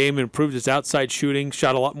developed his game, improved his outside shooting,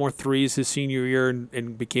 shot a lot more threes his senior year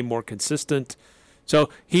and became more consistent. So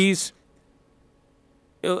he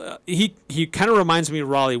kind of reminds me of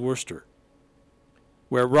Raleigh Worcester,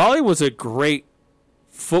 where Raleigh was a great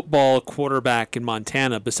football quarterback in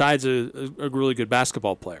Montana besides a really good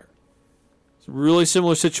basketball player. It's a really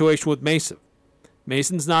similar situation with Mason.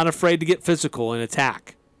 Mason's not afraid to get physical and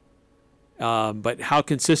attack. But how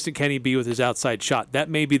consistent can he be with his outside shot? That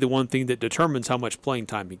may be the one thing that determines how much playing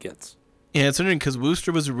time he gets. Yeah, it's interesting because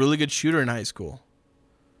Wooster was a really good shooter in high school.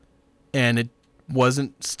 And it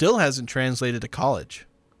still hasn't translated to college.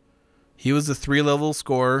 He was a 3-level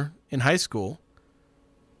scorer in high school.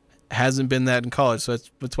 Hasn't been that in college. So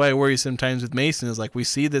that's why I worry sometimes with Mason is like we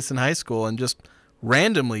see this in high school and just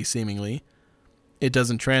randomly, seemingly, it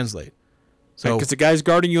doesn't translate. So because the guys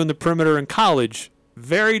guarding you on the perimeter in college,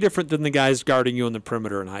 very different than the guys guarding you on the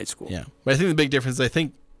perimeter in high school. Yeah, but I think the big difference is I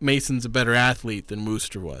think Mason's a better athlete than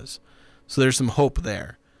Wooster was. So there's some hope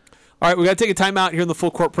there. All right, we got to take a timeout here in the Full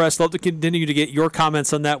Court Press. Love to continue to get your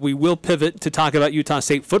comments on that. We will pivot to talk about Utah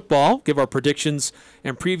State football, give our predictions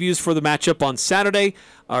and previews for the matchup on Saturday,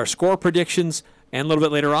 our score predictions, and a little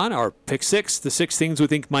bit later on, our Pick 6, the 6 things we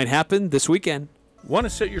think might happen this weekend. Want to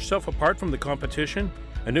set yourself apart from the competition?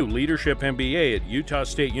 A new Leadership MBA at Utah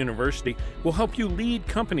State University will help you lead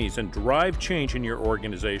companies and drive change in your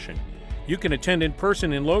organization. You can attend in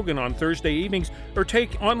person in Logan on Thursday evenings or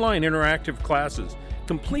take online interactive classes.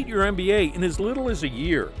 Complete your MBA in as little as a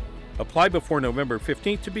year. Apply before November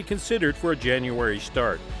 15th to be considered for a January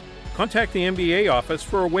start. Contact the MBA office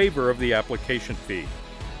for a waiver of the application fee.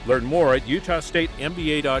 Learn more at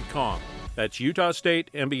utahstatemba.com. That's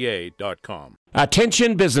utahstatemba.com.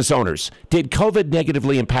 Attention business owners. Did COVID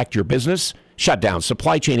negatively impact your business? Shutdowns,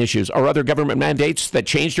 supply chain issues, or other government mandates that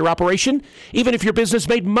changed your operation? Even if your business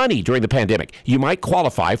made money during the pandemic, you might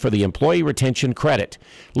qualify for the Employee Retention Credit.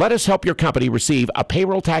 Let us help your company receive a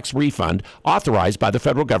payroll tax refund authorized by the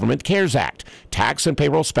federal government CARES Act. Tax and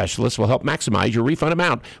payroll specialists will help maximize your refund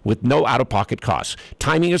amount with no out-of-pocket costs.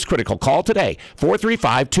 Timing is critical. Call today,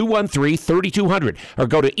 435-213-3200, or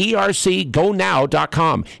go to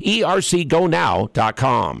ercgonow.com, ercgonow.com.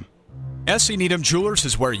 S.C. Needham Jewelers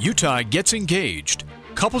is where Utah gets engaged.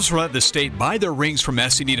 Couples throughout the state buy their rings from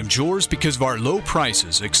S.C. Needham Jewelers because of our low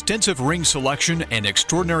prices, extensive ring selection, and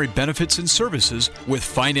extraordinary benefits and services with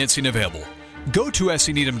financing available. Go to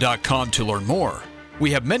scneedham.com to learn more.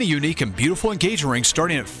 We have many unique and beautiful engagement rings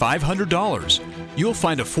starting at $500. You'll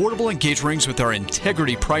find affordable engagement rings with our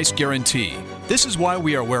integrity price guarantee. This is why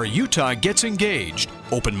we are where Utah gets engaged.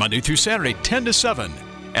 Open Monday through Saturday, 10 to 7.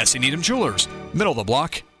 S.C. Needham Jewelers, middle of the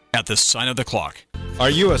block, at the sign of the clock. Are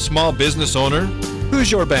you a small business owner?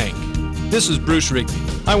 Who's your bank? This is Bruce Rigby.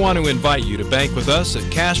 I want to invite you to bank with us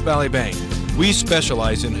at Cache Valley Bank. We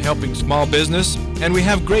specialize in helping small business, and we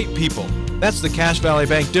have great people. That's the Cache Valley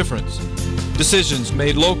Bank difference. Decisions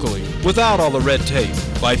made locally, without all the red tape,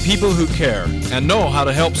 by people who care and know how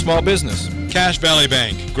to help small business. Cache Valley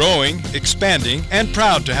Bank, growing, expanding, and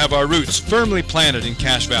proud to have our roots firmly planted in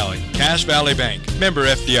Cache Valley. Cache Valley Bank, member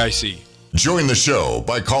FDIC. Join the show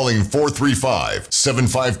by calling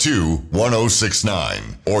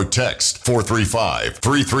 435-752-1069 or text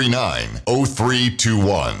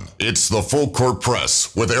 435-339-0321. It's the Full Court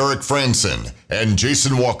Press with Eric Frandsen and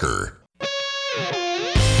Jason Walker.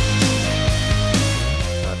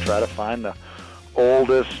 Try to find the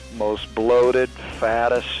oldest, most bloated,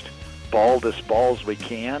 fattest, baldest balls we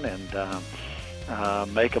can and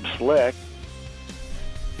make them slick.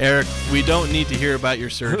 Eric, we don't need to hear about your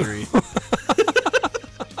surgery.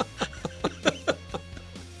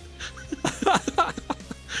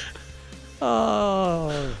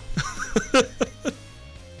 Oh.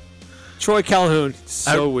 Troy Calhoun,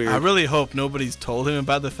 weird. I really hope nobody's told him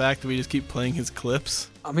about the fact that we just keep playing his clips.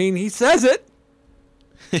 I mean, he says it.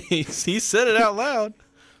 he said it out loud.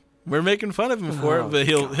 We're making fun of him for it, but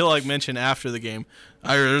he'll like mention after the game,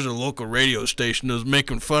 there's a local radio station that's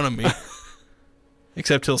making fun of me.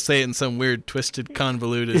 Except he'll say it in some weird, twisted,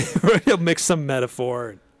 convoluted. He'll mix some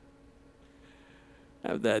metaphor.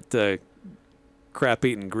 Have that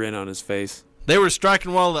crap-eating grin on his face. They were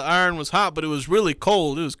striking while the iron was hot, but it was really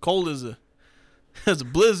cold. It was cold as a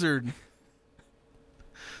blizzard.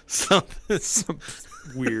 Something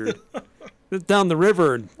weird. Down the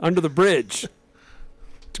river and under the bridge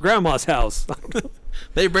to Grandma's house.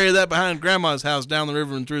 They buried that behind Grandma's house down the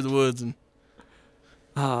river and through the woods. And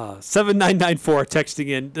 7994 texting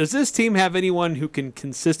in. Does this team have anyone who can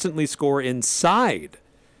consistently score inside?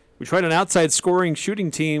 We tried an outside scoring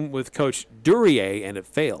shooting team with Coach Duryea, and it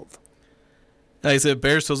failed. Like I said,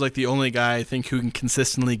 Bearsfield's like the only guy I think who can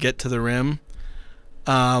consistently get to the rim.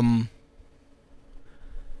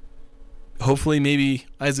 Hopefully, maybe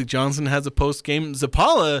Isaac Johnson has a post game.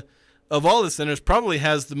 Zapala, of all the centers, probably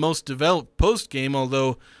has the most developed post game,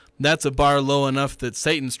 although that's a bar low enough that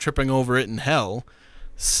Satan's tripping over it in hell.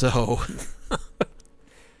 So,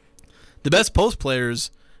 the best post players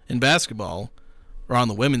in basketball are on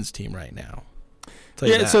the women's team right now.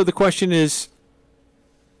 Yeah, so the question is,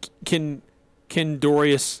 can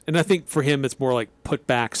Dorius, and I think for him it's more like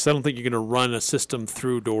putbacks. I don't think you're going to run a system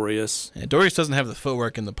through Dorius. Yeah, Dorius doesn't have the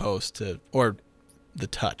footwork in the post or the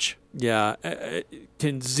touch. Yeah,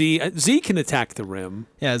 can Z can attack the rim.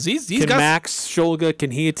 Yeah, Z's can got Max Shulga,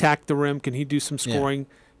 can he attack the rim? Can he do some scoring?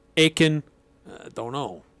 Yeah. Aiken, don't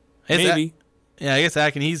know. Maybe. I guess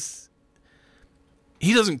Aiken, he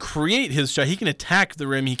doesn't create his shot. He can attack the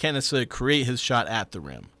rim. He can't necessarily create his shot at the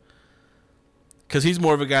rim. Because he's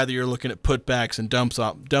more of a guy that you're looking at putbacks and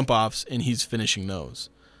dump-offs, and he's finishing those.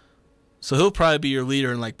 So he'll probably be your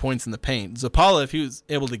leader in like points in the paint. Zapala, if he was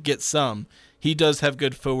able to get some, he does have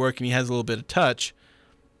good footwork and he has a little bit of touch.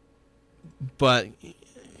 But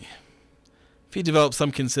if he develops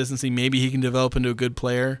some consistency, maybe he can develop into a good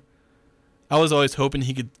player. I was always hoping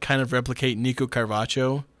he could kind of replicate Nico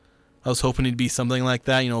Carvacho. I was hoping he'd be something like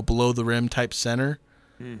that, below the rim type center.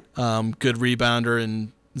 Good rebounder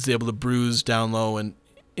and is able to bruise down low and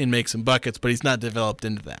make some buckets, but he's not developed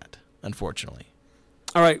into that, unfortunately.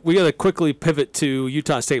 All right, we got to quickly pivot to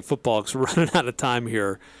Utah State football because we're running out of time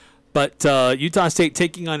here. But Utah State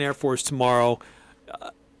taking on Air Force tomorrow.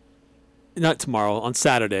 Not tomorrow, on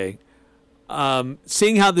Saturday.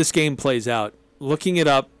 Seeing how this game plays out, looking it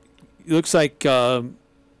up, it looks like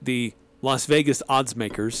the Las Vegas odds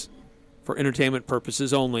makers, for entertainment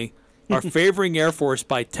purposes only, are favoring Air Force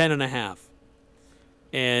by 10.5.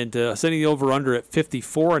 And setting the over-under at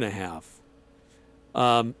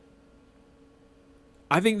 54.5.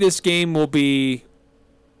 I think this game will be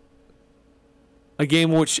a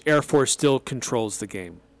game in which Air Force still controls the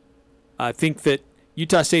game. I think that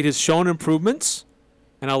Utah State has shown improvements,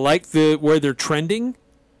 and I like where they're trending.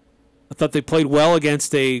 I thought they played well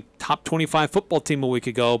against a top 25 football team a week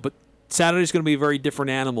ago, but Saturday's going to be a very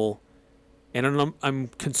different animal. And I'm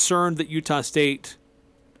concerned that Utah State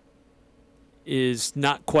is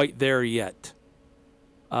not quite there yet.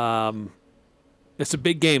 It's a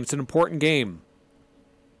big game. It's an important game.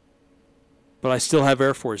 But I still have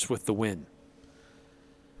Air Force with the win.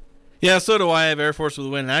 Yeah, so do I have Air Force with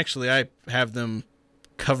the win. Actually, I have them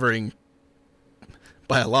covering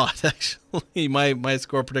by a lot, actually. My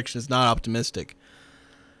score prediction is not optimistic.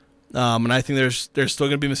 And I think there's still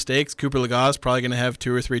going to be mistakes. Cooper Legas is probably going to have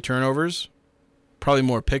 2 or 3 turnovers. Probably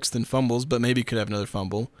more picks than fumbles, but maybe could have another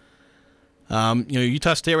fumble.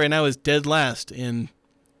 Utah State right now is dead last in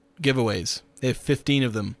giveaways. They have 15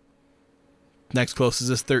 of them. Next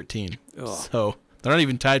closest is 13. Ugh. So they're not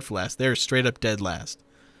even tied for last. They're straight up dead last.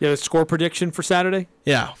 You have a score prediction for Saturday?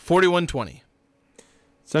 Yeah, 41-20.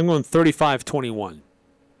 So I'm going 35-21.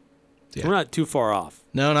 Yeah. We're not too far off.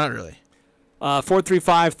 No, not really.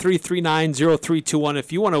 435-339-0321.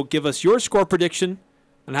 If you want to give us your score prediction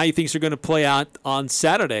on how you think things are going to play out on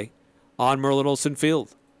Saturday on Merlin Olsen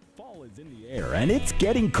Field. And it's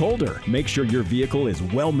getting colder. Make sure your vehicle is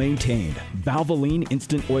well maintained. Valvoline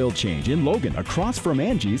Instant Oil Change in Logan across from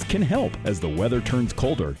Angie's can help. As the weather turns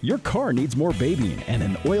colder, your car needs more babying, and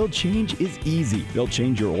an oil change is easy. They'll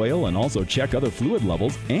change your oil and also check other fluid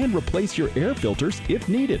levels and replace your air filters if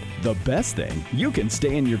needed. The best thing, you can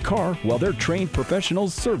stay in your car while their trained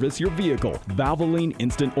professionals service your vehicle. Valvoline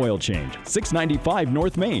Instant Oil Change, 695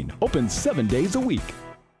 North Main, open 7 days a week.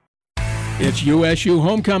 It's USU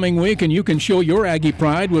homecoming week, and you can show your Aggie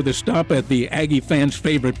pride with a stop at the Aggie fans'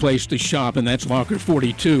 favorite place to shop, and that's Locker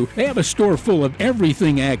 42. They have a store full of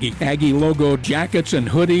everything Aggie. Aggie logo jackets and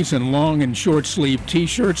hoodies and long and short sleeve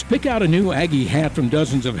t-shirts. Pick out a new Aggie hat from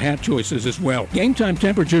dozens of hat choices as well. Game time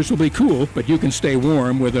temperatures will be cool, but you can stay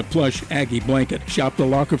warm with a plush Aggie blanket. Shop the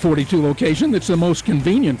Locker 42 location that's the most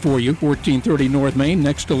convenient for you. 1430 North Main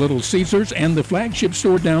next to Little Caesars, and the flagship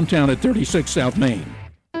store downtown at 36 South Main.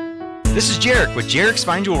 This is Jarek with Jarek's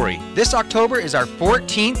Fine Jewelry. This October is our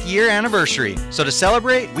 14th year anniversary. So to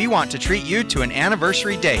celebrate, we want to treat you to an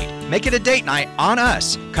anniversary date. Make it a date night on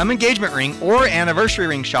us. Come engagement ring or anniversary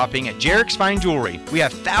ring shopping at Jarek's Fine Jewelry. We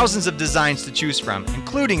have thousands of designs to choose from,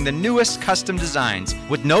 including the newest custom designs.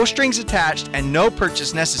 With no strings attached and no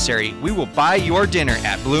purchase necessary, we will buy your dinner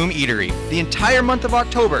at Bloom Eatery. The entire month of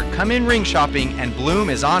October, come in ring shopping and Bloom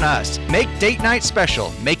is on us. Make date night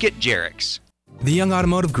special. Make it Jarek's. The Young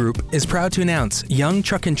Automotive Group is proud to announce Young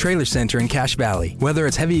Truck and Trailer Center in Cache Valley. Whether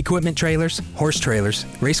it's heavy equipment trailers, horse trailers,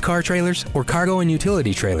 race car trailers, or cargo and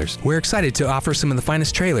utility trailers, we're excited to offer some of the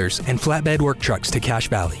finest trailers and flatbed work trucks to Cache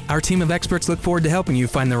Valley. Our team of experts look forward to helping you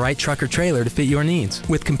find the right truck or trailer to fit your needs,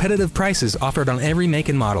 with competitive prices offered on every make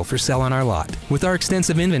and model for sale on our lot. With our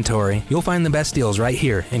extensive inventory, you'll find the best deals right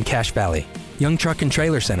here in Cache Valley. Young Truck and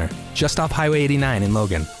Trailer Center, just off Highway 89 in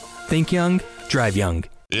Logan. Think young, drive young.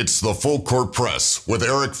 It's the Full Court Press with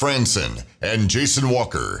Eric Frandsen and Jason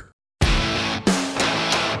Walker.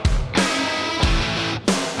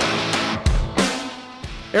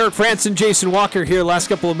 Eric Frandsen, Jason Walker here, last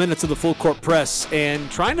couple of minutes of the Full Court Press, and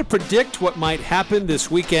trying to predict what might happen this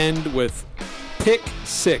weekend with Pick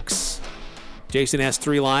 6. Jason has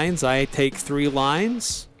 3 lines. I take 3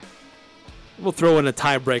 lines. We'll throw in a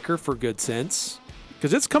tiebreaker for good sense,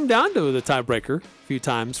 because it's come down to the tiebreaker a few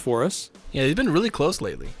times for us. Yeah, he's been really close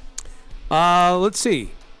lately. Let's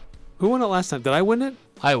see. Who won it last time? Did I win it?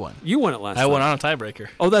 I won. You won it last time. I won on a tiebreaker.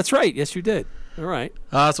 Oh, that's right. Yes, you did. All right.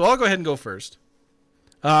 So I'll go ahead and go first.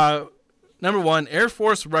 Number 1, Air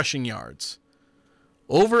Force rushing yards.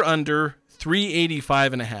 Over under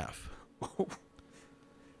 385.5.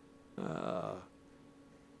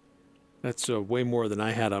 That's way more than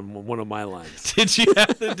I had on one of my lines. Did you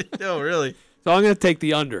have to? No, really. So I'm going to take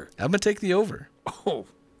the under. I'm going to take the over. Oh.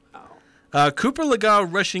 Cooper Legal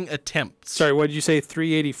rushing attempts. Sorry, what did you say,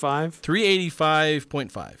 385?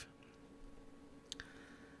 385.5.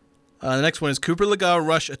 The next one is Cooper Legal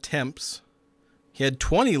rush attempts. He had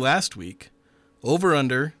 20 last week. Over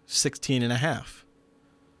under 16.5.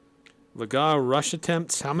 Legal rush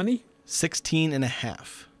attempts, how many?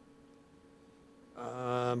 16.5.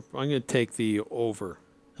 I'm going to take the over.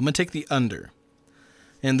 I'm going to take the under.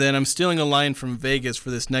 And then I'm stealing a line from Vegas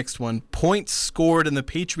for this next one. Points scored in the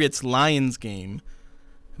Patriots-Lions game.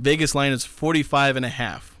 Vegas line is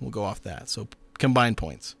 45.5. We'll go off that. So combined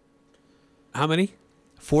points. How many?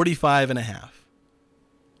 45.5.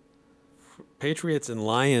 Patriots and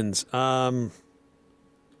Lions. I'm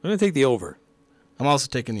going to take the over. I'm also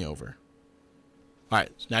taking the over. All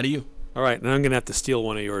right, now to you. All right, now I'm going to have to steal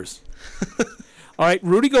one of yours. All right,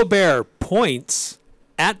 Rudy Gobert points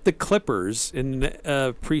at the Clippers in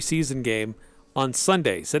a preseason game on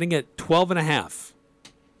Sunday, sitting at 12.5.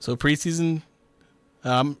 So preseason,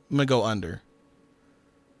 I'm going to go under.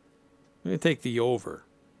 I'm going to take the over.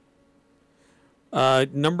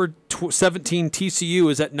 Number 17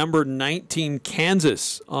 TCU is at number 19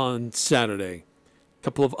 Kansas on Saturday. A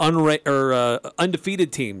couple of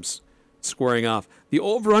undefeated teams squaring off. The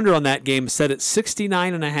over-under on that game is set at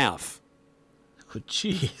 69.5. Oh,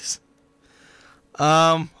 jeez.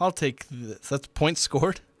 I'll take this. That's points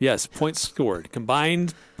scored? Yes, points scored.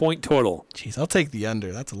 Combined point total. Jeez, I'll take the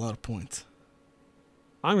under. That's a lot of points.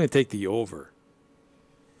 I'm going to take the over.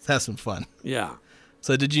 Let's have some fun. Yeah.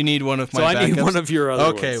 So did you need one of my backups? So I need one of your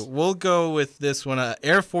other Okay, ones. We'll go with this one.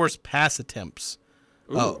 Air Force pass attempts.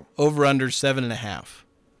 Ooh. Over under 7.5.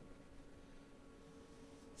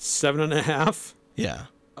 7.5? Yeah.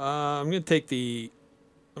 I'm going to take the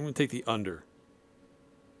under.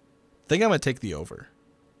 I think I'm going to take the over.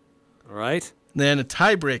 All right. Then a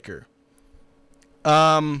tiebreaker.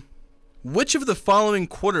 Which of the following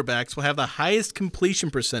quarterbacks will have the highest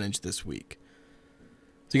completion percentage this week?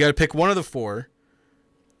 So you got to pick one of the four.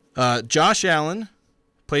 Josh Allen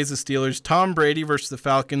plays the Steelers. Tom Brady versus the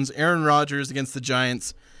Falcons. Aaron Rodgers against the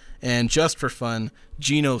Giants. And just for fun,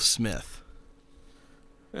 Geno Smith.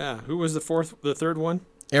 Yeah. Who was the third one?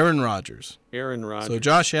 Aaron Rodgers. Aaron Rodgers. So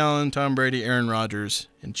Josh Allen, Tom Brady, Aaron Rodgers,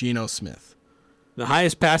 and Geno Smith. The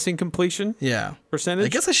highest passing completion? Yeah. Percentage? I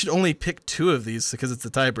guess I should only pick two of these because it's a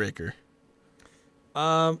tiebreaker.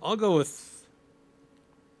 I'll go with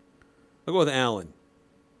Allen.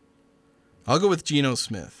 I'll go with Geno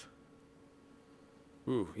Smith.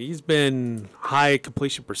 Ooh, he's been high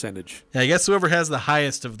completion percentage. Yeah, I guess whoever has the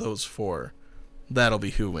highest of those four, that'll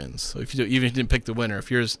be who wins. So even if you didn't pick the winner,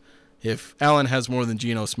 if Allen has more than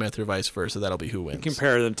Geno Smith or vice versa, that'll be who wins.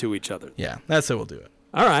 Compare them to each other. Yeah, that's how we'll do it.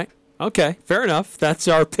 All right. Okay, fair enough. That's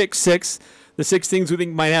our pick 6. The 6 things we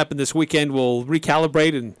think might happen this weekend. We'll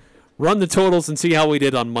recalibrate and run the totals and see how we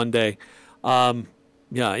did on Monday.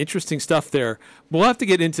 Yeah, interesting stuff there. We'll have to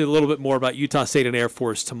get into a little bit more about Utah State and Air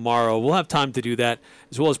Force tomorrow. We'll have time to do that,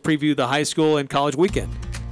 as well as preview the high school and college weekend.